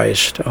Jesus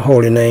Christ's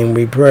holy name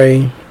we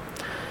pray,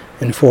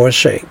 and for his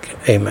sake,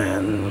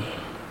 amen.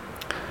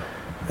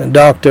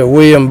 Dr.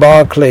 William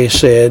Barclay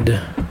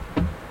said,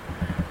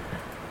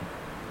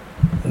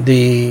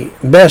 the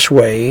best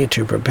way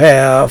to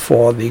prepare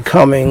for the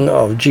coming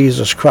of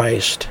Jesus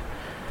Christ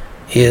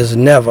is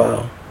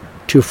never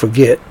to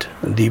forget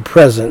the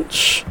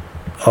presence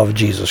of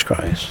Jesus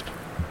Christ.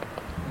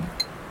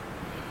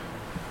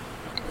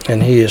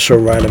 And he is so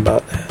right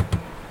about that.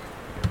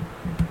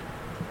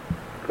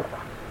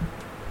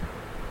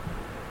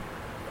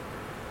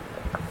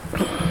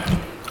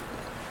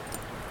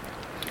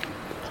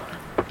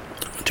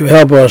 To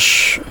help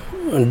us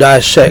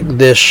dissect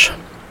this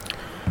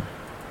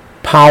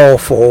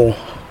powerful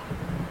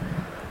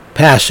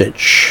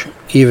passage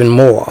even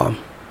more,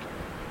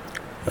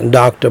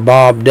 Dr.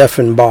 Bob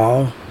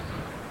Deffinbaugh,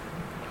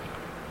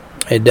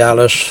 a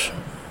Dallas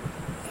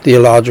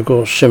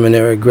Theological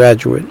Seminary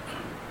graduate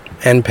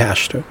and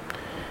pastor,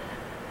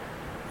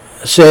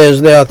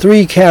 says there are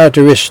three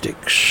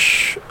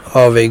characteristics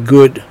of a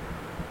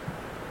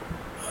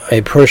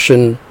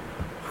person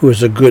who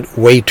is a good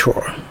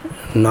waiter,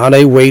 not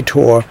a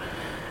waiter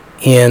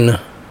in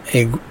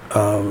a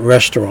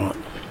restaurant,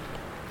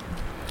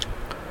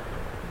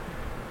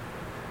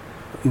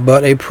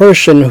 but a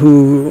person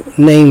who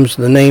names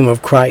the name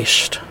of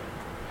Christ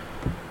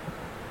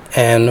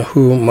and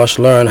who must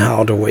learn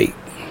how to wait.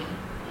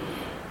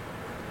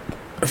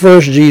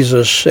 First,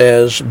 Jesus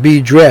says, be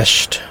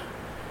dressed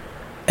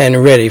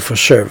and ready for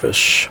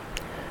service,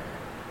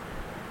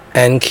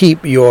 and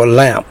keep your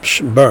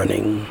lamps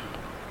burning,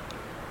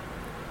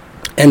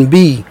 and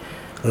be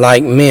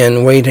like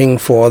men waiting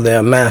for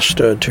their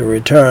master to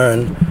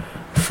return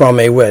from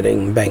a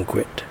wedding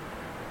banquet,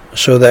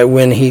 so that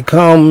when he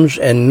comes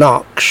and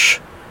knocks,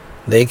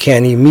 they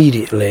can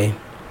immediately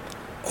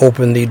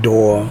open the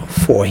door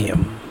for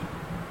him.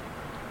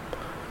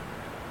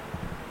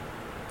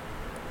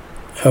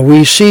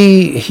 We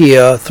see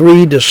here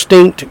three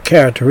distinct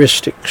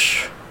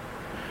characteristics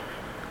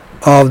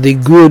of the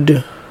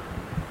good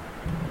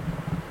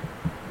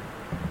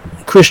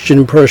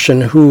Christian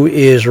person who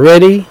is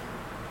ready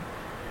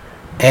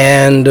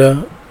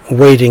and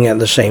waiting at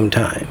the same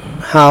time.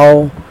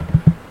 How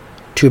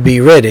to be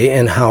ready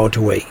and how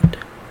to wait,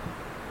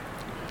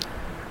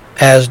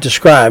 as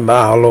described by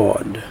our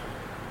Lord.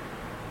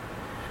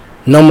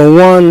 Number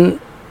one,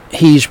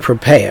 he's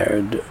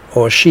prepared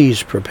or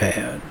she's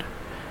prepared.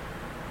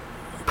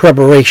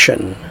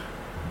 Preparation.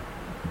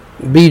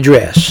 Be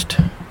dressed.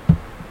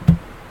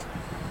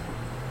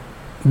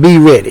 Be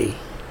ready.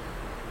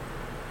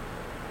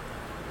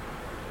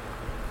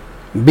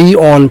 Be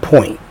on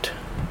point.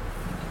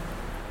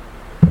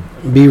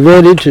 Be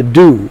ready to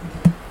do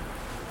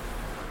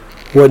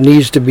what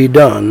needs to be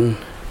done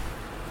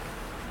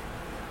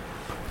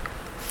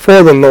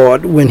for the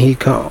Lord when he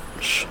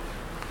comes.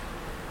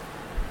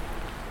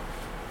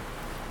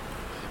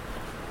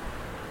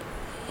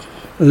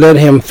 Let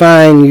him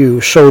find you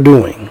so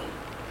doing.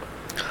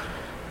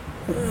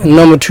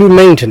 Number two,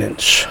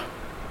 maintenance.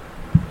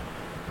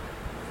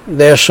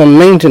 There's some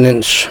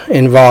maintenance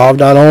involved.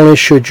 Not only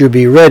should you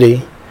be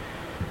ready,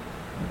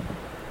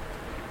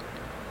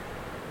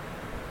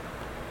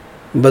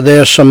 but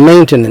there's some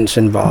maintenance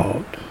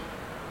involved.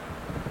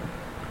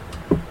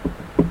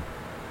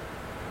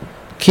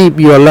 Keep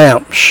your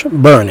lamps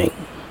burning.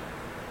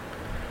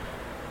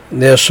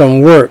 There's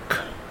some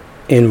work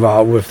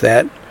involved with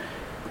that.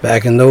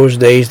 Back in those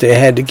days, they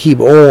had to keep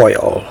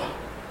oil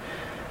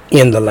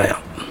in the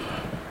lamp.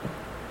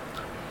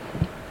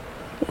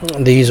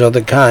 These are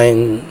the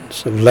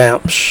kinds of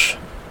lamps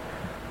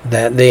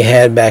that they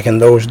had back in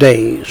those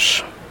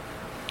days.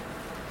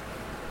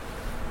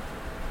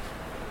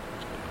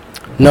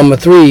 Number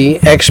three,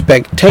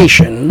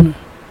 expectation,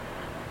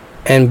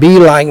 and be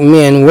like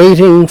men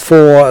waiting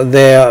for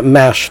their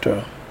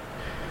master.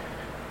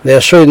 There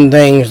are certain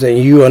things that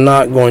you are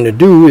not going to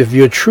do if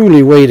you're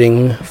truly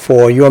waiting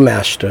for your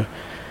master,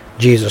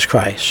 Jesus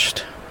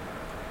Christ.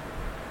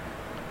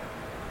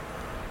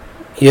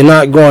 You're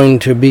not going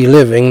to be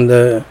living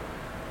the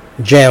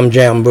jam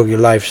boogie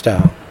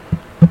lifestyle.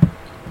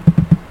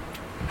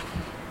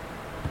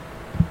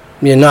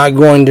 You're not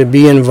going to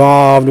be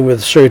involved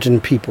with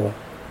certain people.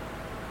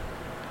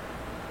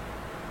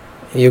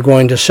 You're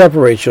going to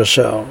separate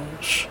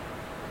yourselves,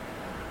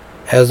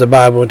 as the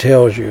Bible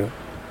tells you,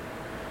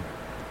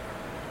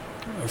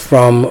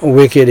 from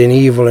wicked and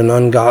evil and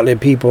ungodly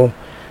people,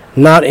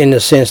 not in the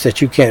sense that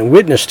you can't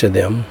witness to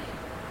them,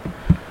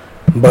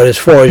 but as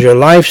far as your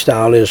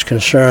lifestyle is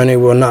concerned, it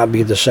will not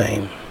be the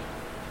same.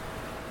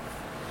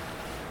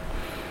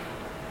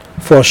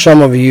 For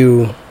some of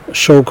you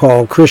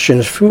so-called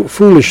Christians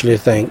foolishly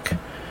think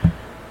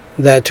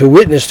that to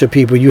witness to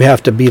people you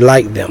have to be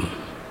like them.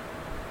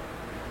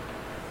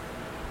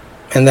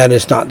 And that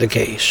is not the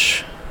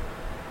case.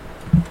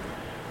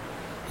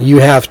 You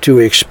have to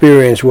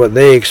experience what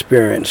they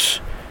experience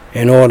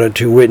in order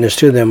to witness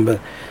to them,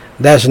 but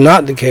that's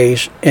not the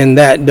case, and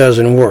that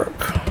doesn't work.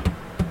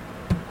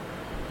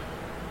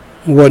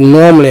 What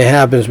normally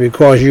happens,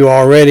 because you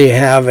already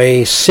have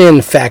a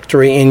sin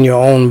factory in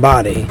your own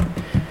body,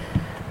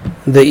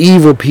 the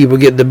evil people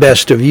get the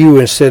best of you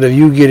instead of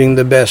you getting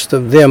the best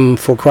of them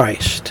for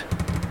Christ.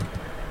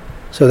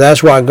 So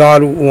that's why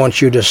God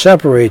wants you to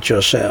separate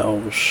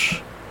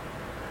yourselves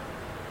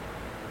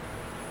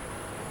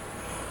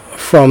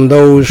from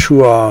those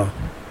who are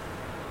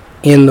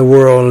in the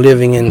world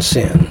living in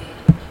sin.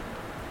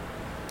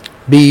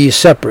 Be ye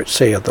separate,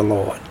 saith the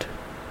Lord,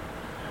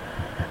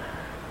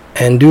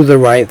 and do the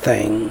right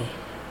thing,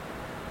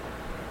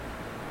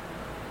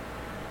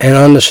 and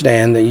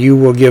understand that you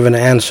will give an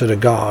answer to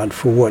God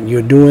for what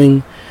you're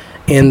doing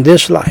in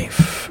this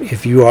life.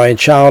 If you are a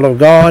child of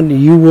God,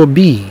 you will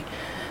be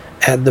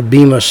at the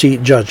Bema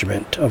Seat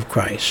judgment of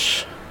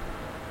Christ.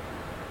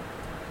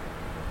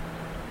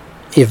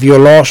 If you're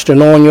lost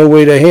and on your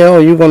way to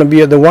hell, you're going to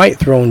be at the white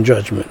throne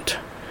judgment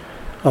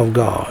of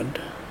God.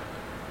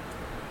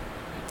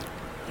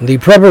 The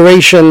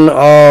preparation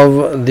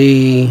of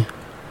the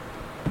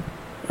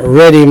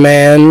ready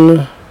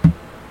man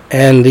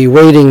and the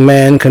waiting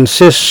man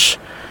consists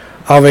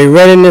of a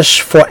readiness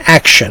for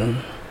action.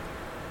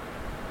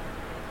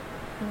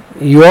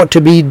 You ought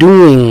to be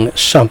doing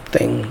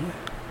something.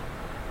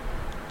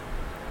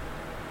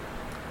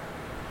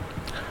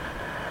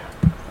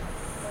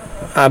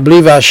 I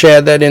believe I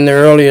shared that in the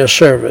earlier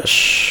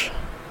service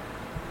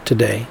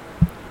today,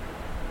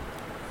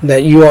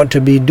 that you ought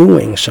to be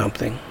doing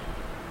something.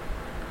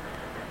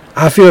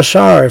 I feel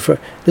sorry for,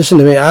 listen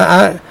to me,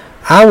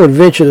 I would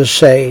venture to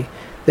say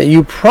that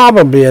you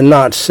probably are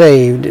not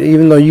saved,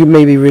 even though you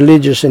may be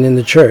religious and in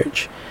the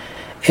church,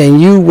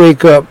 and you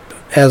wake up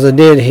as a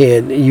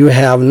deadhead. You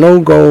have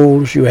no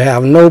goals, you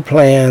have no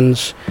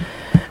plans,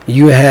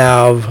 you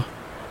have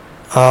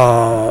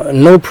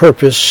no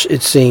purpose,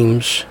 it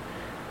seems.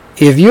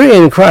 If you're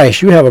in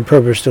Christ, you have a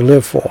purpose to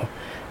live for,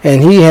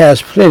 and He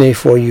has plenty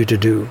for you to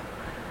do,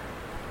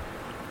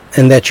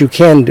 and that you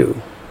can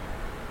do.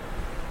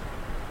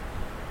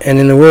 And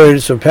in the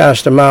words of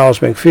Pastor Miles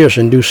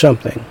McPherson, do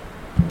something.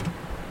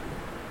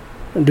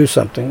 Do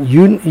something.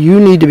 You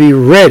need to be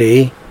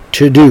ready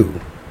to do,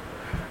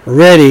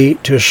 ready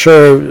to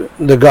serve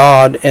the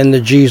God and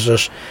the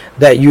Jesus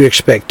that you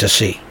expect to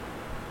see.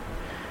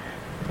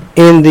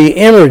 In the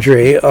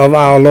imagery of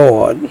our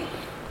Lord,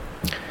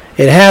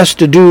 it has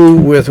to do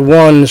with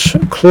one's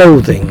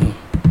clothing.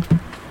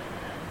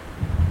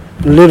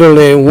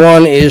 Literally,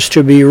 one is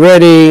to be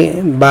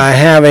ready by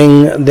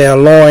having their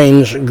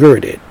loins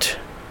girded.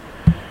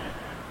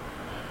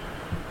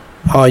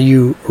 Are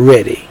you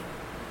ready?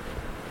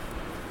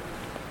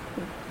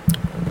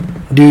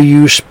 Do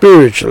you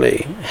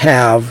spiritually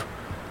have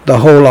the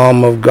whole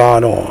armor of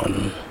God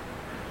on?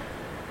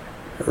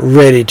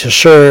 Ready to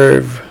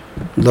serve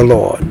the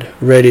Lord,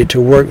 ready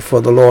to work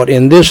for the Lord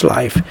in this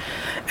life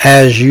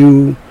as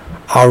you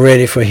are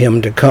ready for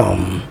Him to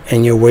come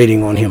and you're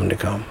waiting on Him to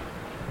come.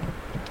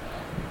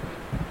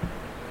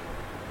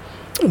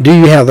 Do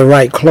you have the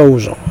right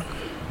clothes on?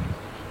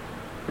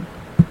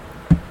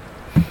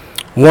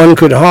 One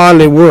could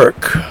hardly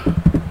work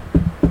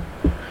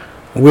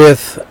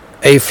with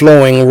a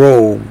flowing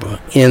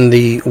robe in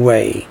the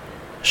way,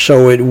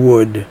 so it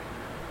would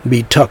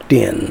be tucked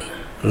in,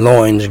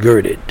 loins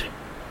girded.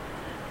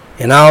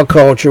 In our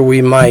culture,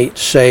 we might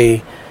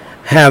say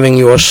having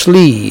your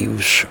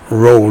sleeves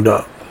rolled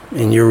up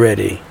and you're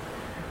ready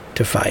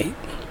to fight.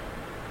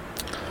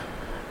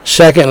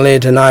 Secondly,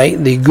 tonight,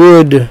 the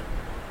good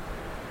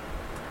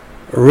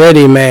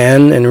ready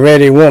man and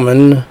ready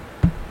woman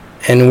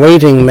and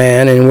waiting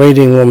man and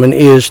waiting woman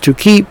is to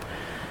keep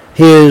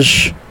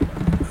his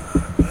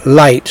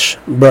lights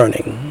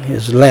burning,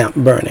 his lamp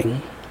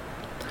burning.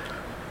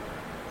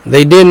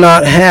 They did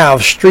not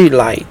have street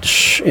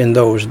lights in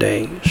those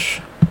days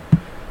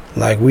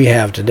like we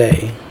have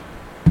today.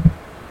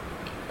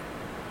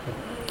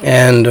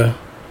 And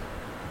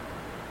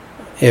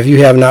if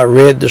you have not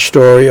read the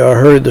story or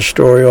heard the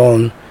story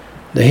on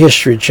the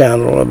History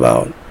Channel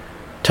about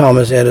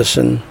Thomas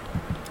Edison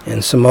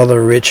and some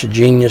other rich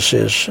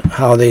geniuses,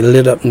 how they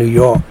lit up New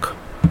York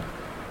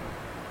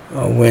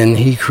when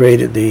he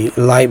created the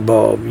light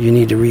bulb, you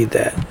need to read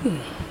that.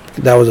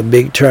 That was a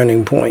big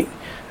turning point,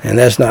 and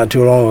that's not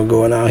too long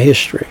ago in our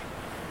history.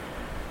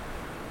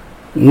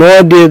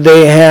 Nor did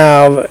they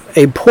have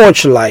a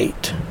porch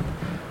light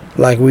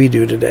like we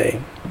do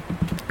today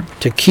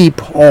to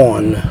keep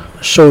on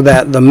so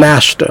that the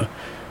master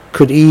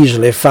could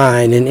easily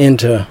find and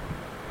enter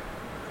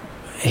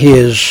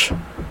his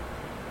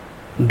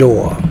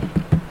door.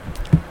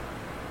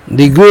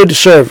 The good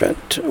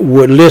servant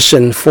would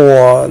listen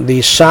for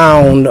the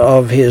sound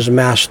of his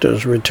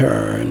master's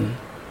return.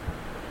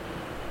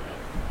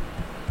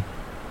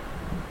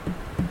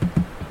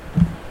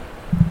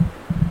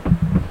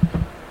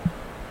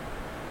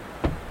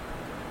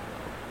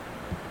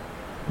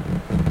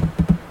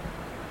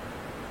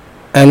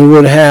 And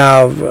would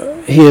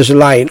have his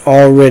light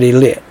already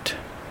lit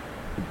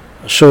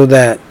so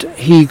that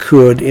he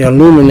could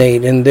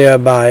illuminate and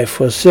thereby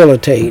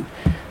facilitate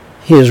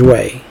his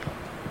way.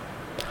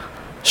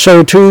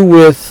 So too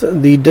with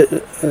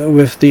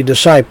the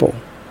disciple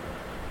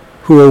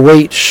who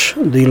awaits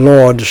the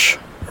Lord's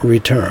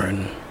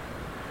return.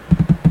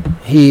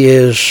 he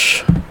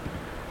is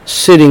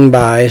sitting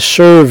by,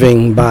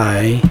 serving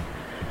by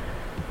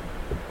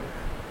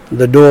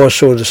the door,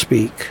 so to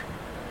speak,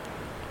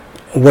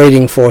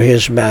 waiting for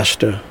his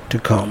master to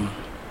come.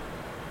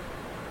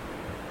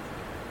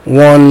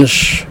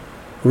 One's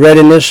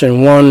readiness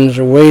and one's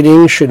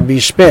waiting should be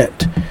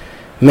spent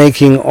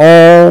making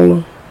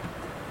all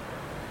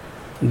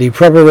the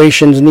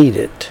preparations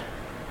needed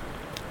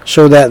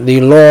so that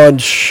the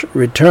Lord's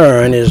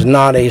return is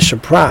not a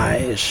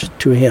surprise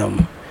to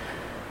him,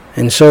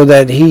 and so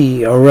that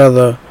he, or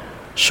rather,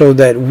 so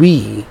that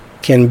we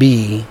can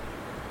be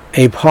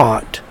a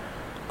part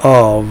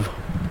of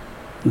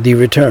the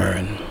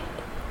return.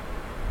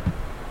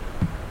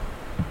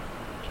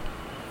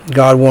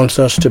 God wants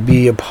us to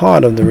be a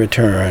part of the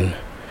return,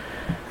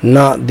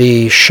 not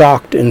the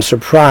shocked and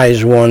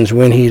surprised ones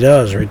when he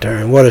does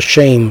return. What a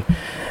shame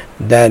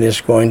that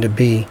is going to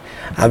be.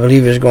 I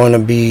believe it's going to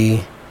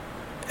be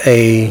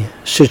a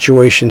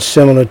situation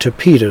similar to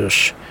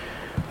Peter's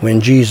when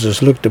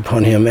Jesus looked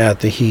upon him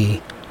after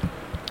he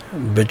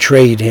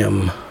betrayed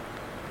him,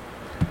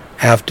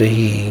 after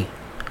he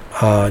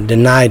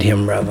denied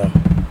him, rather.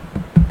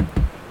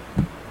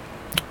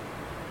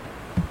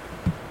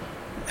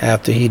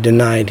 After he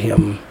denied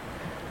him.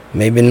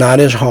 Maybe not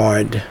as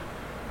hard,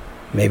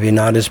 maybe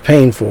not as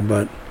painful,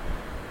 but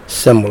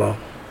similar.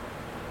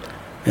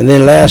 And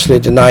then lastly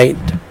tonight,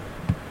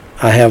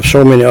 I have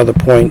so many other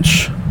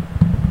points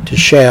to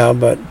share,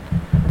 but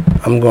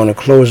I'm going to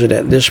close it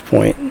at this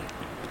point.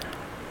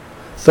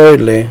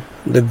 Thirdly,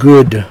 the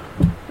good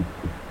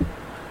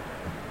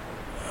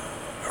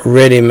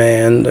ready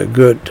man, the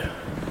good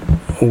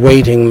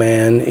waiting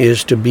man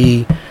is to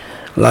be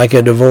like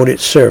a devoted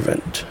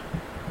servant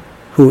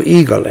who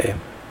eagerly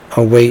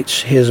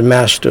awaits his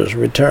master's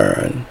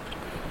return,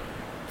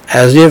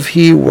 as if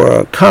he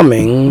were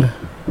coming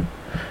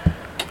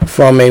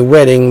from a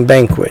wedding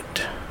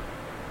banquet.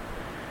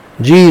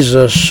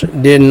 Jesus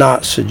did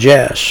not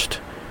suggest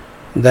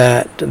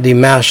that the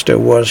master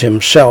was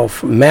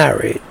himself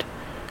married,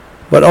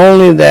 but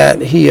only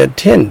that he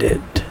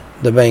attended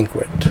the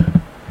banquet.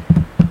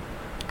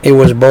 It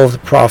was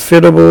both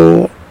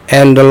profitable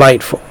and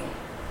delightful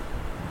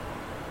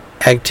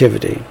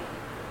activity.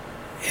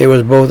 It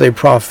was both a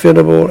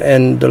profitable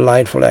and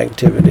delightful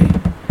activity.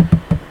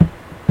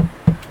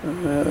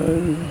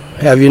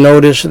 Have you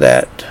noticed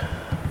that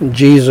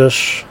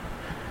Jesus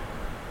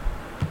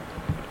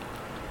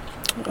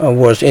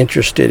was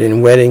interested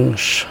in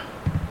weddings,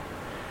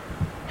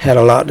 had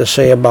a lot to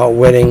say about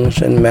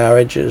weddings and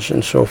marriages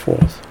and so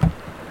forth?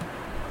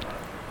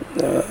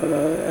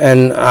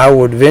 And I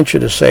would venture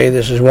to say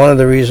this is one of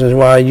the reasons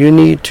why you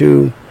need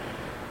to,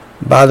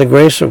 by the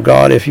grace of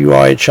God, if you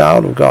are a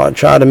child of God,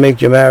 try to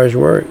make your marriage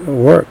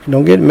work.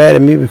 Don't get mad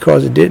at me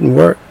because it didn't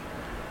work.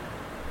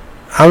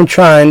 I'm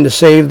trying to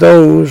save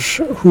those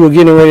who are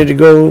getting ready to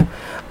go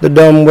the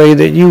dumb way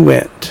that you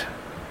went.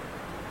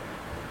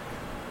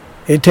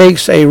 It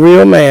takes a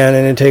real man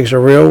and it takes a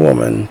real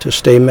woman to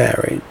stay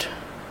married.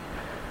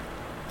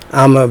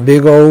 I'm a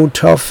big old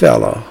tough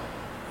fella.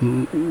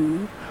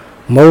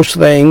 Most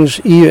things,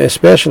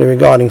 especially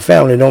regarding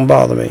family, don't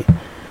bother me.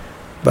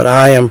 But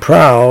I am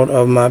proud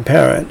of my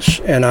parents,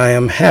 and I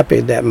am happy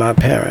that my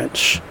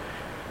parents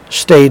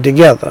stayed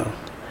together.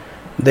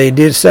 They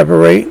did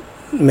separate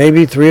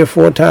maybe 3 or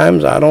 4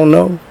 times, I don't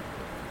know.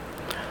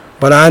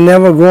 But I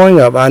never, growing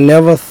up, I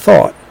never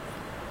thought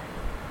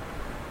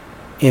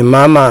in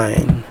my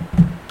mind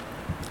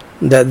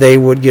that they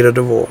would get a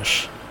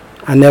divorce.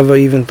 I never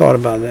even thought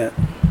about that.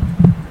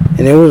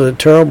 And it was a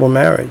terrible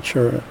marriage,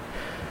 or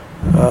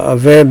a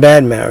very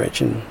bad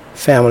marriage in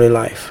family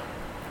life.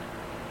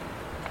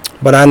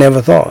 But I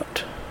never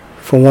thought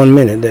for 1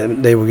 minute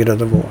that they would get a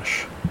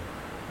divorce.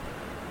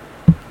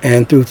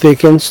 And through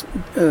thick and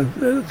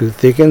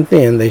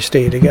thin, they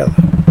stayed together.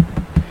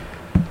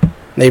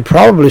 They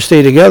probably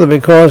stayed together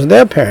because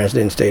their parents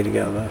didn't stay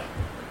together.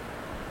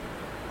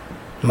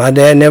 My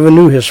dad never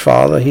knew his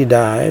father. He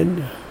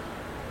died,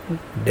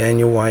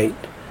 Daniel White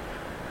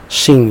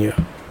Sr.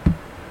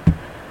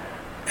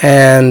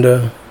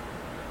 And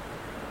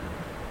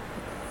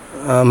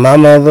my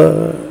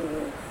mother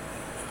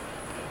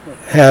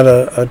had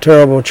a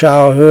terrible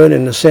childhood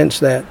in the sense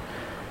that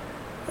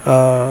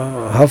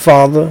her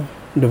father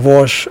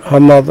divorced her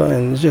mother,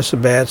 and it's just a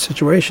bad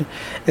situation,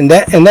 and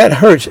that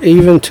hurts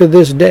even to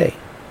this day.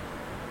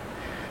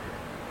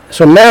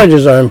 So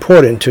marriages are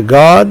important to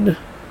God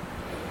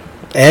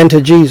and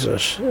to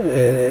Jesus,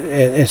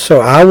 and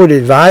so I would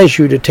advise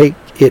you to take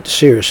it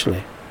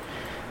seriously.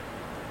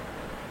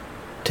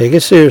 Take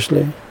it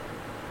seriously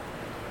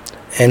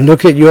and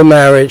look at your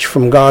marriage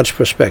from God's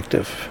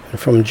perspective and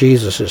from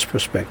Jesus'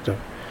 perspective.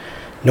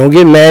 Don't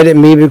get mad at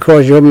me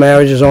because your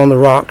marriage is on the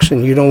rocks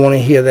and you don't want to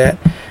hear that.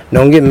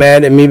 Don't get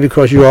mad at me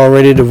because you're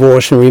already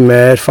divorced and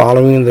remarried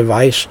following the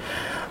advice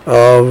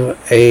of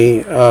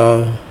a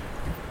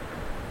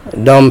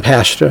dumb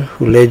pastor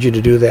who led you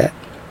to do that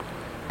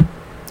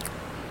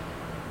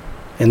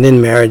and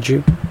then married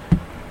you.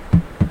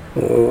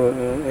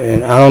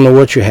 And I don't know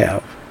what you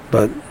have,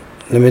 but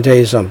let me tell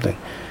you something.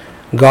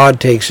 God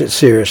takes it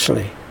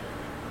seriously.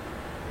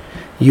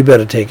 You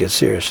better take it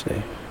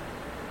seriously.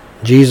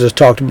 Jesus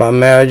talked about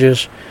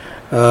marriages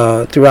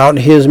throughout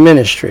his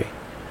ministry.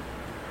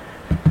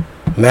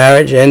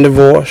 Marriage and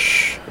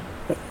divorce,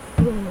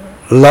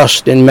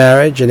 lust in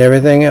marriage and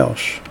everything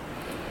else.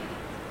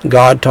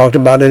 God talked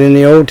about it in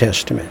the Old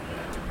Testament.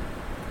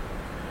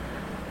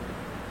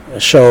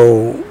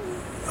 So,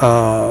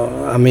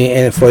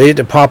 and for it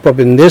to pop up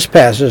in this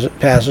passage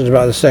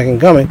about the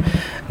second coming,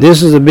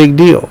 this is a big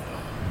deal.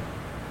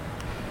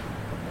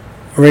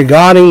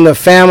 Regarding the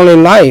family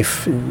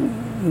life,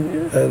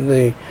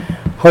 the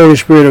Holy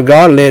Spirit of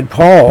God led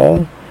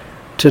Paul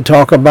to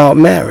talk about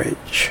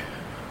marriage.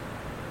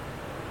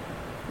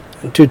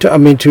 To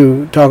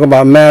talk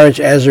about marriage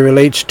as it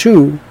relates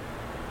to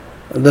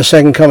the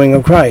second coming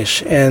of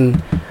Christ,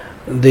 and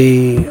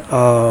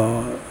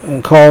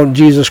called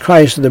Jesus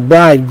Christ the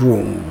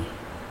bridegroom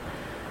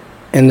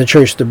and the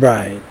church the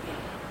bride.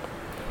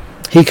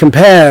 He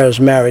compares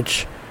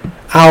marriage,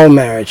 our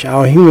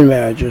human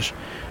marriages,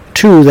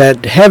 to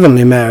that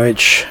heavenly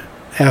marriage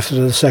after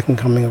the second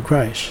coming of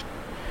Christ.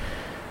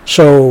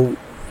 So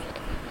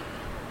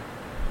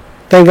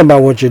think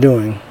about what you're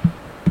doing.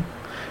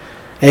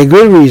 A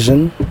good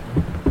reason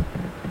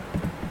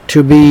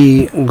to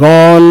be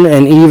gone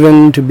and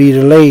even to be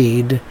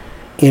delayed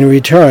in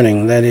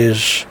returning, that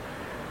is,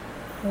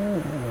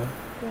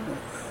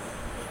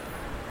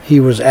 he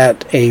was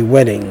at a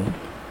wedding.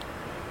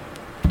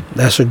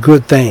 That's a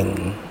good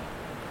thing.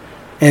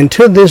 And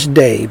to this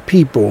day,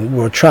 people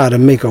will try to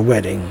make a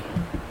wedding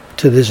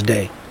to this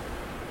day.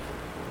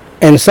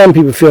 And some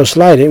people feel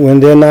slighted when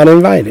they're not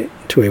invited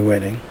to a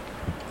wedding.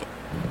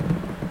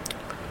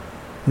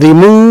 The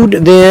mood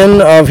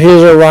then of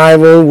his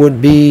arrival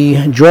would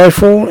be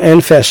joyful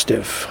and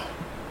festive.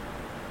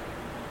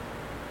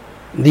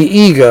 The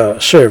eager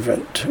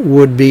servant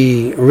would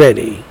be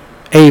ready,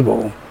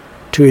 able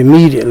to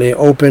immediately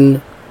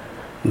open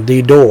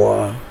the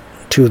door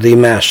to the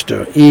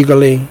master,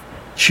 eagerly,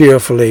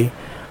 cheerfully,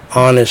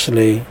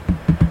 honestly,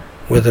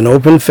 with an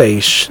open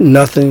face,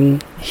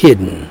 nothing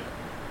hidden.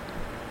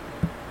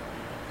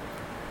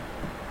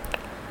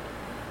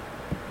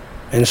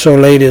 And so,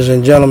 ladies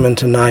and gentlemen,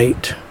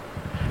 tonight,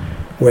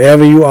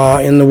 wherever you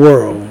are in the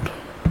world,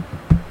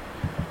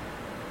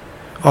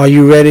 are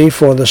you ready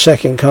for the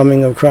second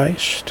coming of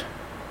Christ?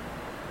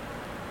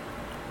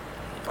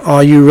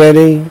 Are you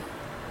ready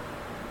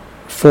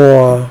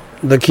for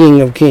the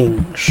King of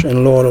Kings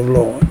and Lord of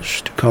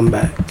Lords to come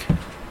back?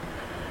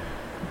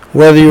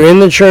 Whether you're in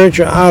the church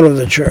or out of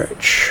the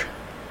church,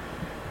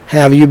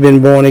 have you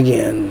been born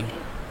again?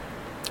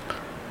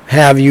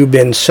 Have you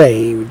been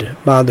saved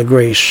by the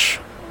grace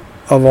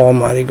of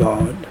Almighty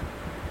God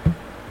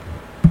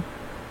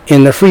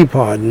in the free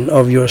pardon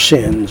of your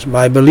sins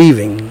by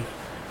believing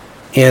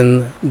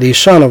in the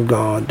Son of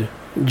God,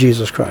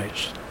 Jesus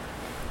Christ?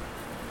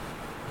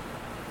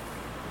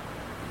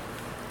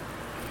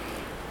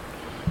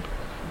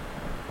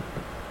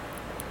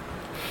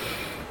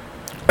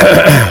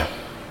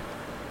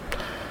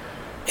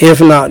 If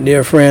not,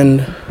 dear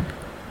friend,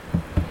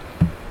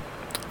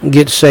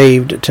 get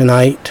saved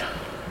tonight.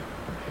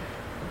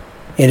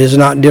 It is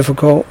not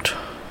difficult.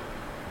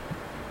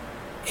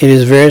 It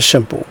is very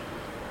simple.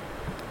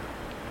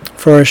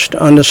 First,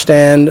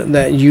 understand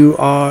that you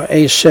are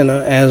a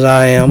sinner as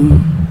I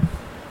am.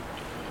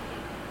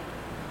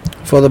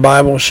 For the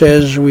Bible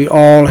says we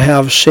all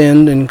have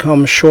sinned and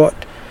come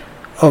short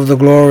of the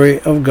glory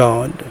of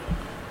God.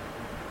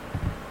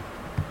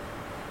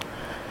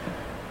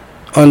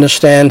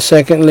 Understand,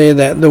 secondly,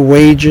 that the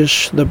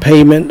wages, the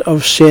payment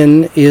of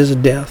sin is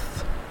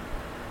death.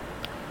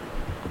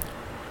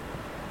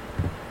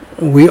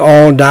 We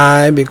all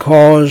die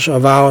because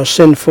of our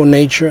sinful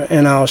nature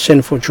and our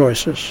sinful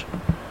choices.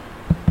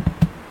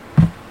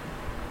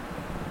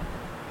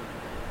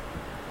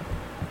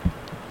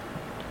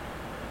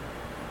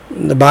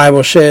 The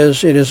Bible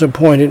says it is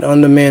appointed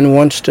unto men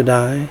once to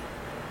die,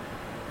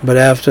 but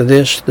after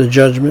this, the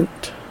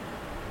judgment.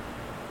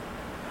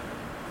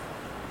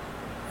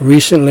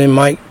 Recently,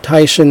 Mike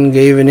Tyson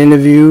gave an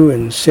interview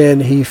and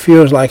said he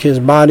feels like his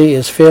body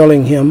is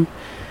failing him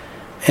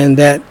and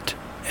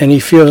he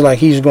feels like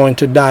he's going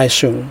to die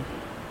soon.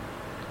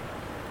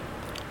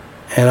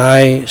 And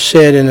I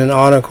said in an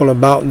article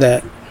about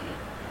that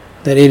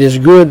it is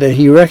good that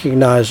he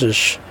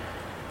recognizes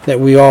that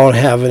we all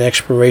have an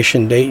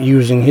expiration date,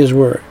 using his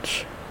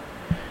words,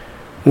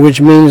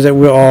 which means that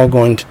we're all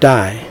going to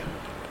die.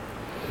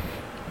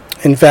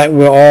 In fact,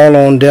 we're all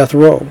on death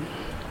row.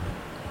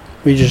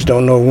 We just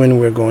don't know when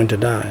we're going to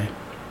die,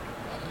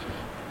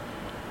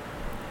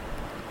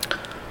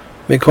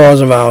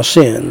 because of our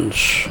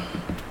sins,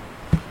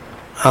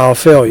 our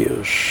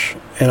failures,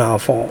 and our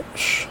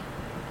faults.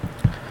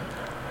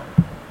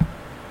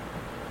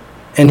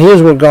 And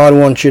here's what God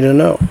wants you to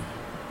know.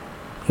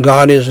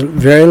 God is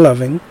very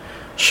loving,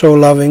 so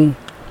loving,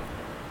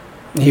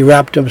 he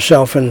wrapped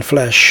himself in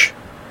flesh,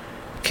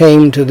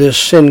 came to this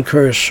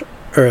sin-cursed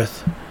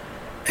earth,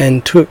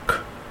 and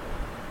took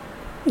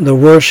the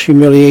worst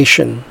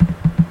humiliation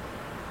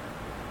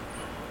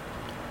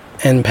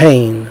and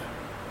pain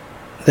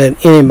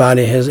that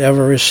anybody has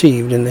ever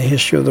received in the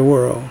history of the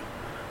world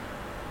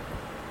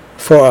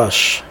for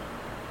us.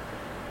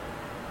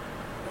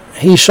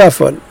 He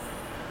suffered,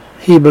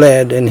 he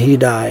bled, and he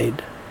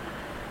died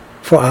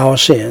for our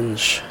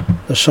sins,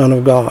 the Son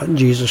of God,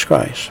 Jesus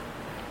Christ.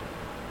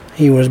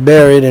 He was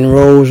buried and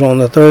rose on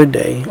the third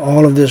day.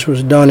 All of this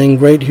was done in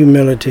great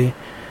humility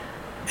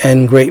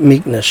and great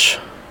meekness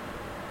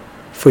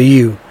for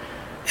you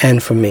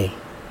and for me.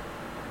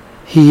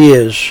 He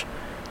is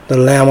the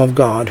Lamb of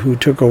God who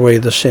took away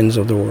the sins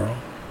of the world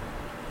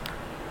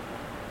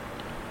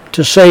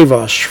to save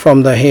us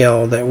from the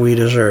hell that we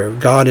deserve.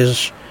 God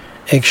is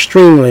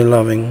extremely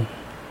loving,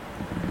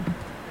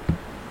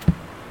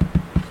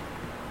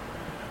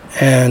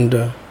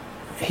 and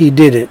he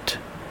did it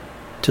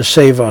to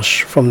save us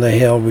from the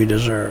hell we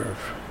deserve.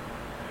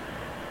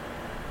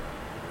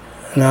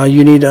 Now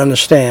you need to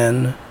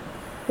understand,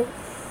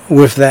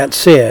 with that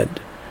said,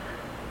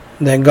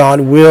 that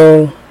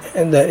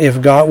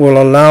if God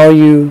will allow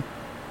you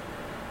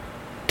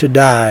to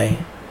die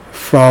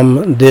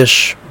from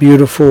this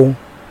beautiful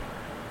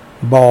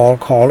ball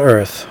called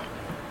earth,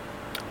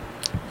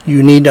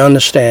 you need to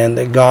understand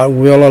that God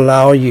will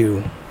allow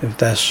you, if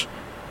that's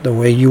the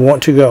way you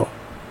want to go.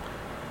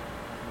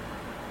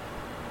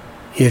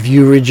 If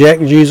you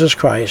reject Jesus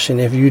Christ and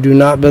if you do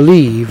not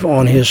believe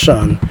on his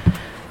Son,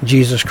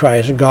 Jesus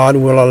Christ, God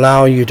will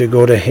allow you to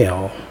go to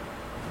hell,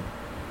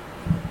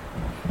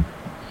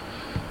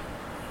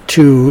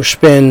 to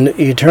spend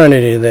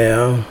eternity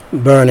there,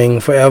 burning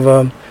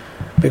forever,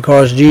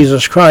 because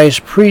Jesus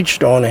Christ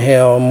preached on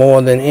hell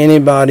more than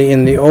anybody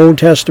in the Old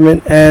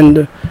Testament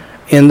and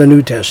in the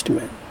New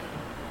Testament.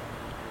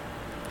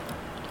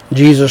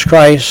 Jesus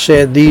Christ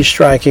said these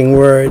striking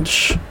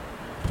words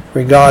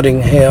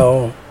regarding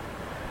hell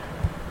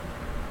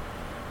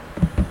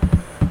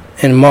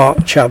in Mark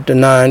chapter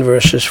 9,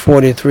 verses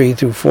 43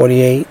 through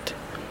 48.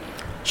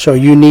 So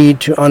you need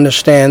to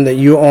understand that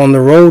you're on the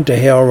road to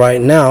hell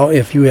right now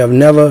if you have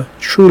never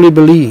truly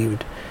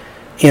believed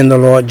in the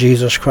Lord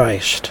Jesus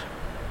Christ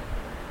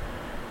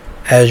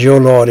as your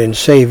Lord and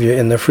Savior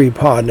in the free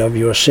pardon of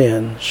your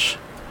sins.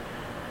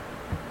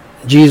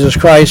 Jesus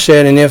Christ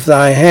said, "And if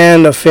thy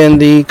hand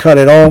offend thee, cut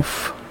it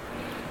off.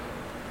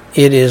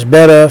 It is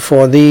better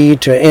for thee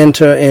to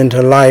enter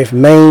into life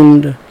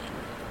maimed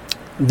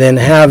than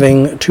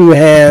having two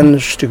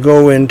hands to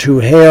go into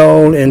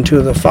hell,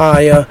 into the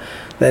fire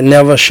that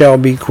never shall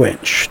be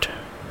quenched,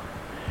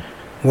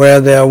 where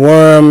their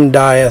worm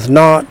dieth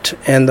not,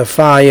 and the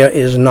fire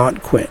is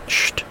not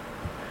quenched.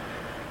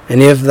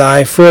 And if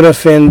thy foot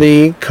offend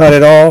thee, cut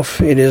it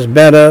off. It is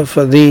better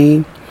for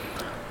thee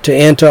to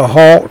enter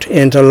halt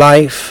into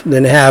life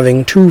than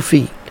having 2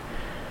 feet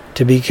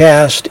to be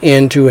cast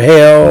into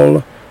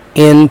hell,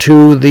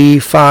 into the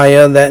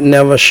fire that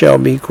never shall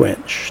be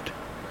quenched,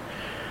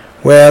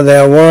 where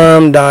their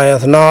worm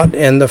dieth not,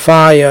 and the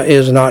fire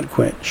is not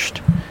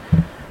quenched.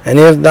 And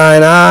if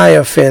thine eye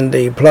offend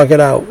thee, pluck it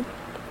out.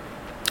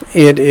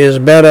 It is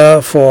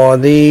better for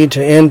thee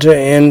to enter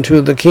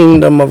into the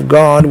kingdom of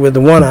God with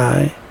 1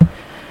 eye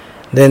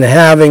than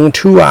having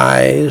 2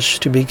 eyes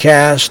to be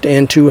cast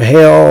into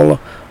hell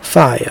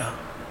fire,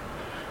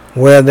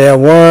 where their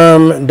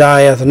worm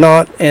dieth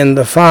not, and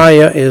the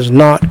fire is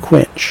not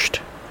quenched."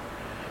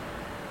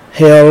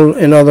 Hell,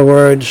 in other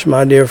words,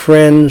 my dear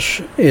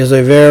friends, is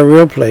a very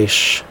real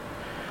place,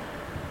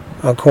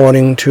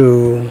 according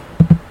to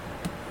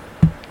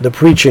the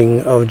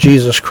preaching of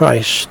Jesus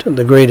Christ,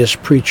 the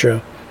greatest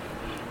preacher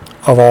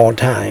of all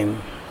time.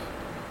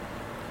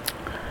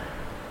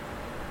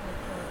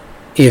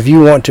 If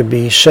you want to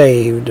be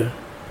saved,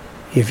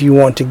 if you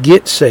want to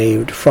get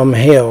saved from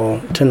hell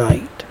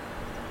tonight,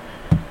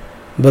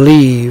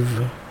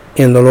 believe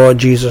in the Lord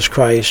Jesus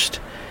Christ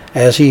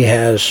as he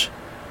has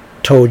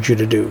told you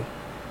to do.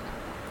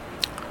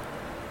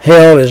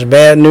 Hell is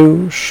bad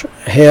news.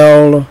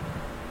 Hell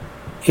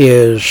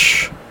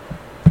is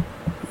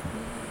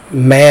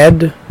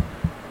mad.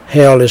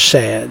 Hell is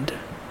sad.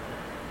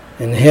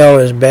 And hell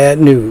is bad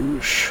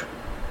news.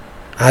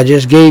 I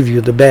just gave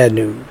you the bad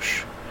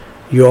news.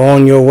 You're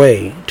on your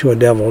way to a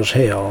devil's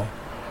hell.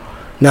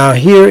 Now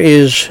here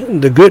is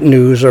the good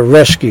news of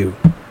rescue.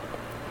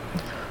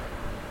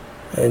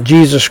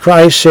 Jesus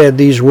Christ said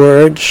these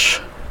words,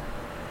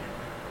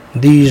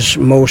 these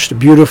most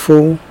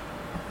beautiful,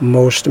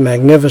 most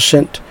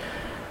magnificent,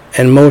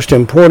 and most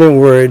important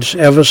words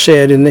ever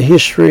said in the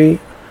history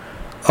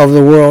of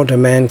the world to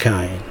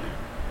mankind.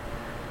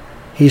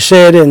 He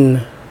said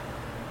in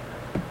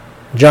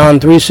John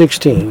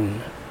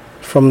 3:16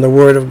 from the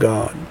Word of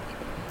God,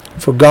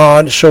 "For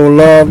God so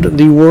loved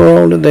the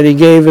world that he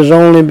gave his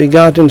only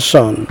begotten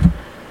Son,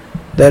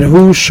 that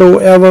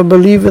whosoever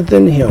believeth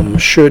in him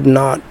should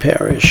not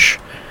perish,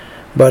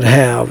 but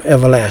have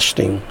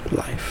everlasting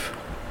life."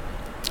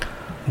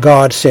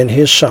 God sent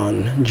his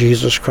Son,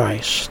 Jesus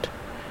Christ,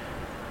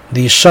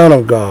 the Son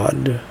of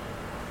God,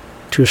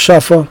 to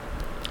suffer,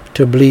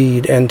 to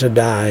bleed, and to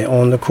die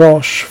on the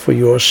cross for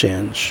your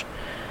sins.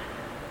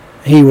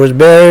 He was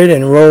buried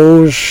and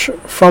rose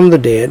from the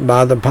dead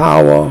by the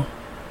power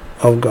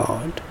of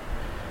God.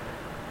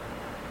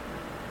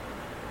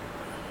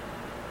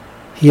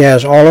 He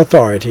has all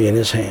authority in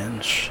his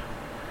hands.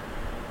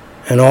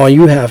 And all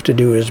you have to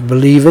do is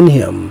believe in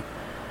him,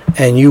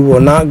 and you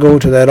will not go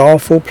to that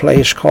awful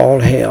place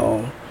called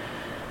hell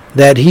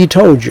that he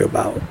told you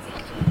about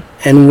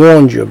and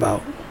warned you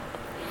about.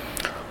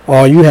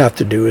 All you have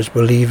to do is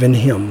believe in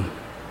him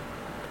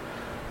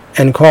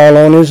and call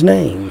on his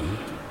name.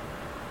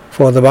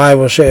 For the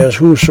Bible says,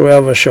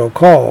 whosoever shall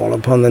call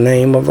upon the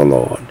name of the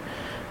Lord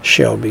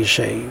shall be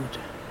saved.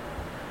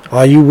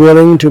 Are you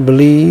willing to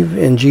believe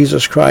in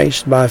Jesus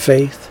Christ by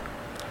faith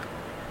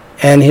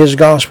and his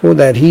gospel,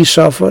 that he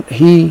suffered,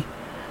 he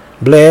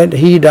bled,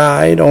 he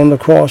died on the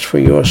cross for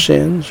your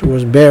sins,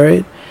 was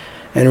buried,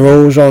 and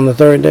rose on the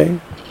third day?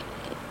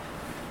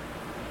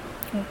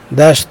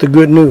 That's the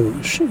good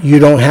news. You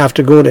don't have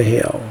to go to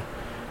hell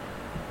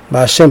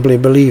by simply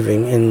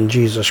believing in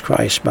Jesus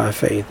Christ by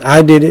faith.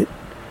 I did it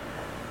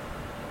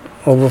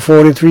over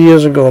 43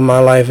 years ago. My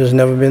life has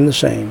never been the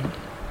same.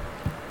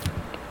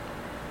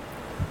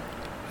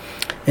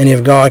 And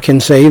if God can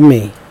save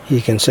me,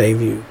 he can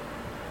save you.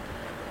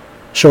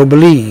 So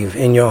believe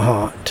in your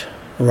heart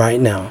right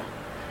now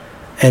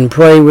and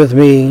pray with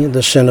me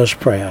the sinner's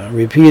prayer.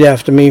 Repeat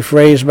after me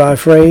phrase by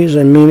phrase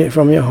and mean it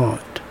from your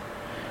heart.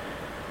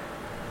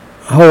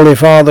 Holy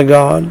Father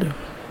God,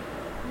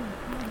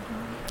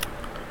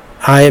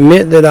 I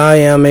admit that I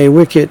am a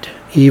wicked,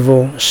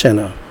 evil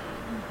sinner,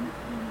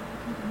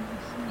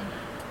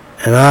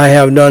 and I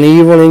have done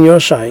evil in your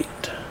sight.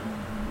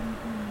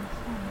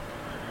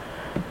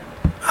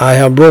 I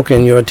have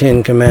broken your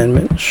 10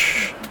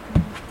 commandments,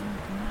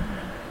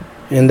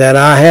 in that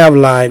I have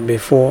lied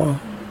before,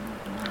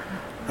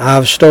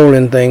 I've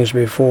stolen things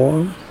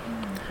before,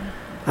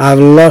 I've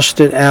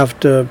lusted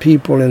after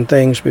people and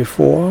things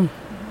before,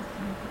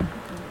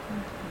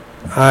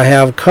 I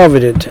have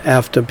coveted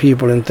after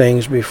people and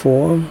things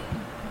before.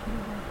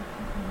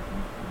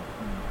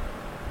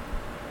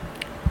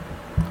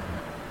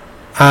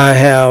 I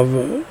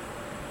have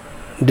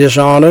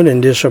dishonored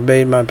and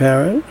disobeyed my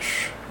parents.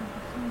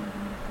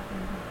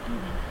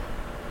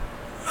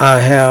 I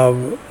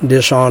have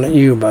dishonored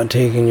you by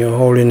taking your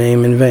holy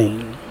name in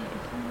vain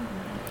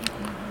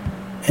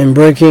and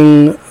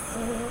breaking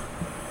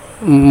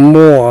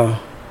more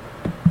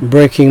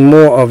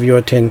of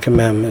your 10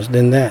 commandments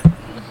than that.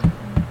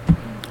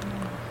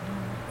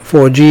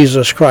 For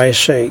Jesus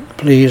Christ's sake,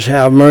 please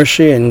have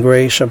mercy and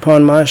grace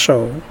upon my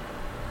soul.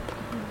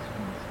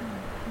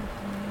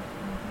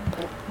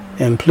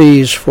 And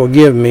please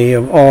forgive me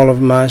of all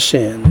of my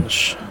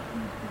sins,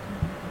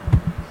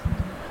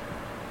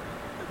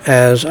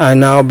 as I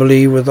now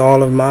believe with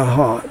all of my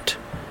heart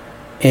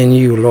in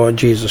you, Lord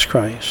Jesus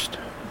Christ.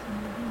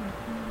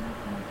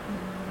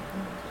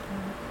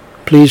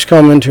 Please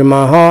come into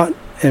my heart,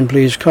 and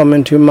please come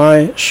into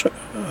my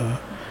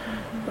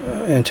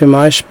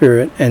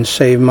spirit and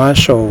save my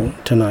soul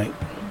tonight.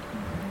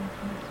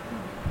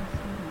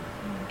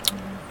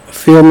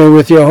 Fill me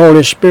with your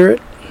Holy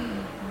Spirit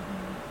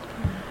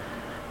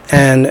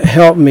and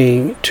help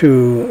me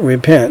to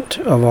repent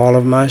of all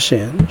of my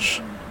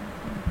sins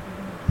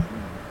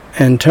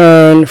and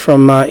turn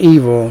from my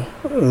evil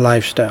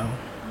lifestyle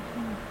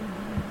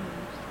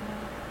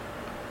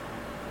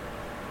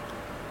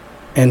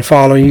and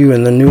follow you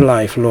in the new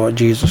life, Lord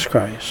Jesus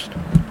Christ.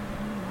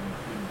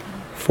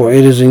 For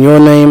it is in your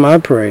name I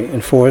pray,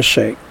 and for his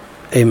sake,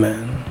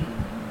 amen.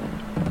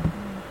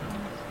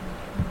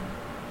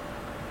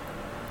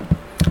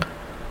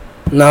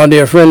 Now,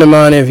 dear friend of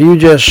mine, if you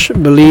just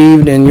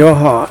believed in your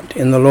heart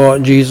in the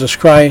Lord Jesus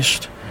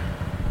Christ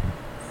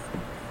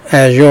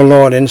as your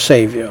Lord and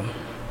Savior,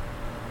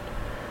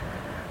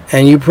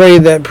 and you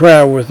prayed that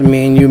prayer with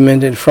me and you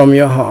meant it from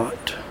your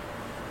heart,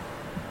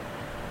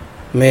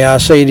 may I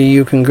say to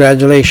you,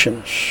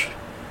 congratulations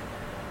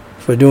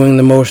for doing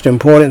the most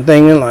important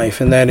thing in life,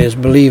 and that is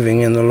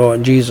believing in the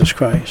Lord Jesus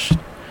Christ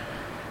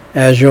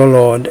as your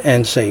Lord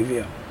and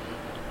Savior.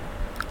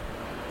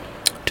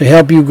 To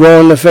help you grow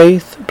in the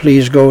faith,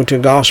 please go to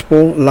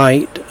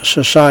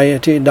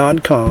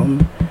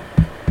gospellightsociety.com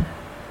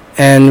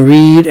and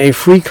read a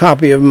free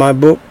copy of my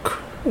book,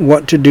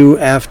 What to Do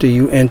After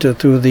You Enter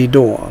Through the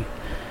Door.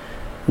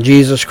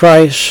 Jesus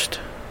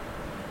Christ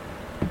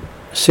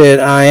said,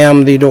 I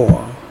am the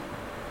door.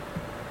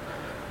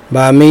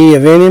 By me,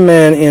 if any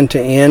man enter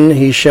in,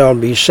 he shall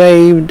be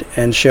saved,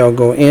 and shall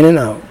go in and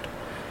out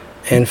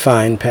and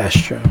find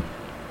pasture.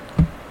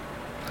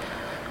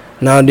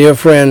 Now, dear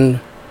friend,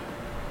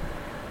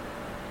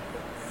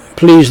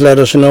 please let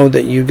us know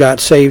that you got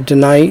saved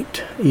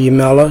tonight.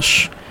 Email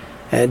us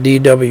at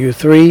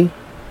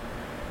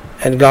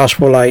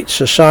dw3@Gospel Light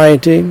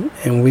Society,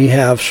 and we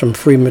have some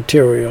free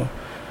material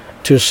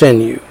to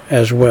send you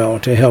as well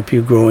to help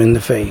you grow in the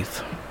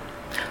faith.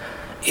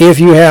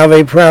 If you have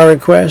a prayer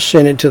request,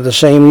 send it to the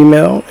same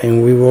email,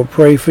 and we will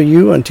pray for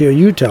you until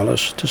you tell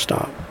us to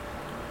stop.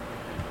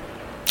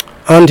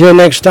 Until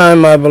next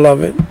time, my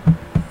beloved,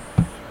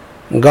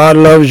 God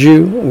loves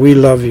you, we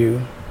love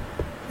you,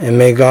 and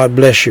may God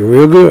bless you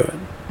real good,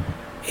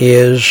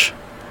 is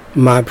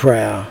my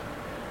prayer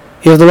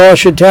If the Lord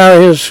should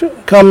tarry his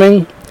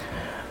coming,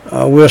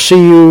 we'll see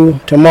you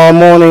tomorrow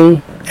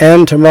morning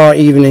and tomorrow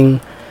evening,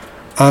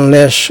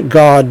 unless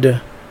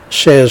God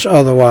says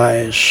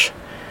otherwise.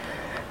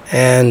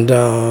 And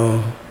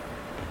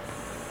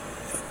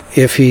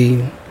if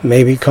he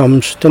maybe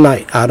comes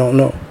tonight, I don't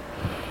know.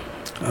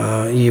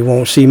 You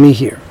won't see me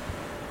here.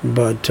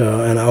 But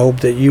and I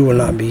hope that you will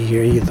not be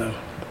here either.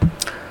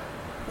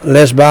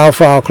 Let's bow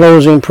for our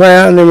closing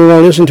prayer, and then we're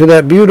going to listen to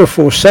that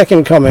beautiful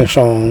second coming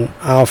song,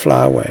 I'll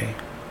Fly Away.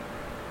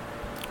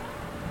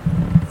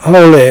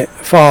 Holy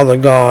Father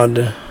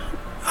God,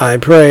 I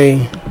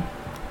pray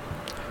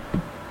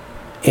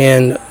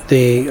in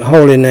the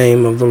holy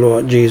name of the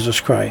Lord Jesus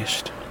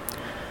Christ.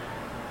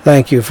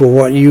 Thank you for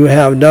what you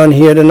have done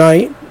here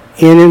tonight,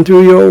 in and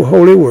through your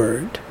holy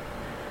word,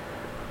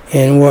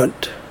 in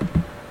what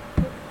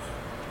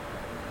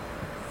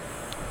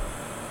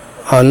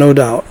are no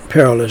doubt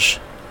perilous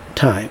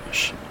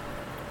times.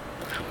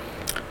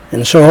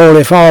 And so,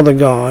 Holy Father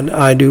God,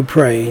 I do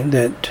pray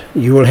that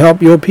you will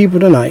help your people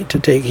tonight to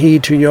take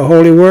heed to your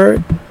holy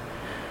word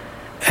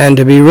and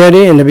to be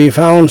ready and to be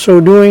found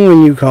so doing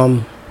when you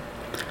come.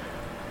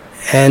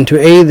 And to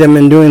aid them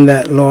in doing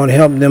that, Lord,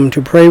 help them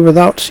to pray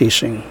without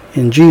ceasing.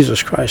 In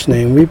Jesus Christ's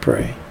name we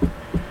pray.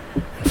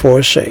 And for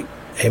his sake,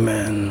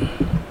 amen.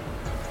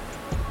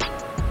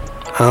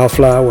 I'll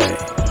fly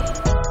away.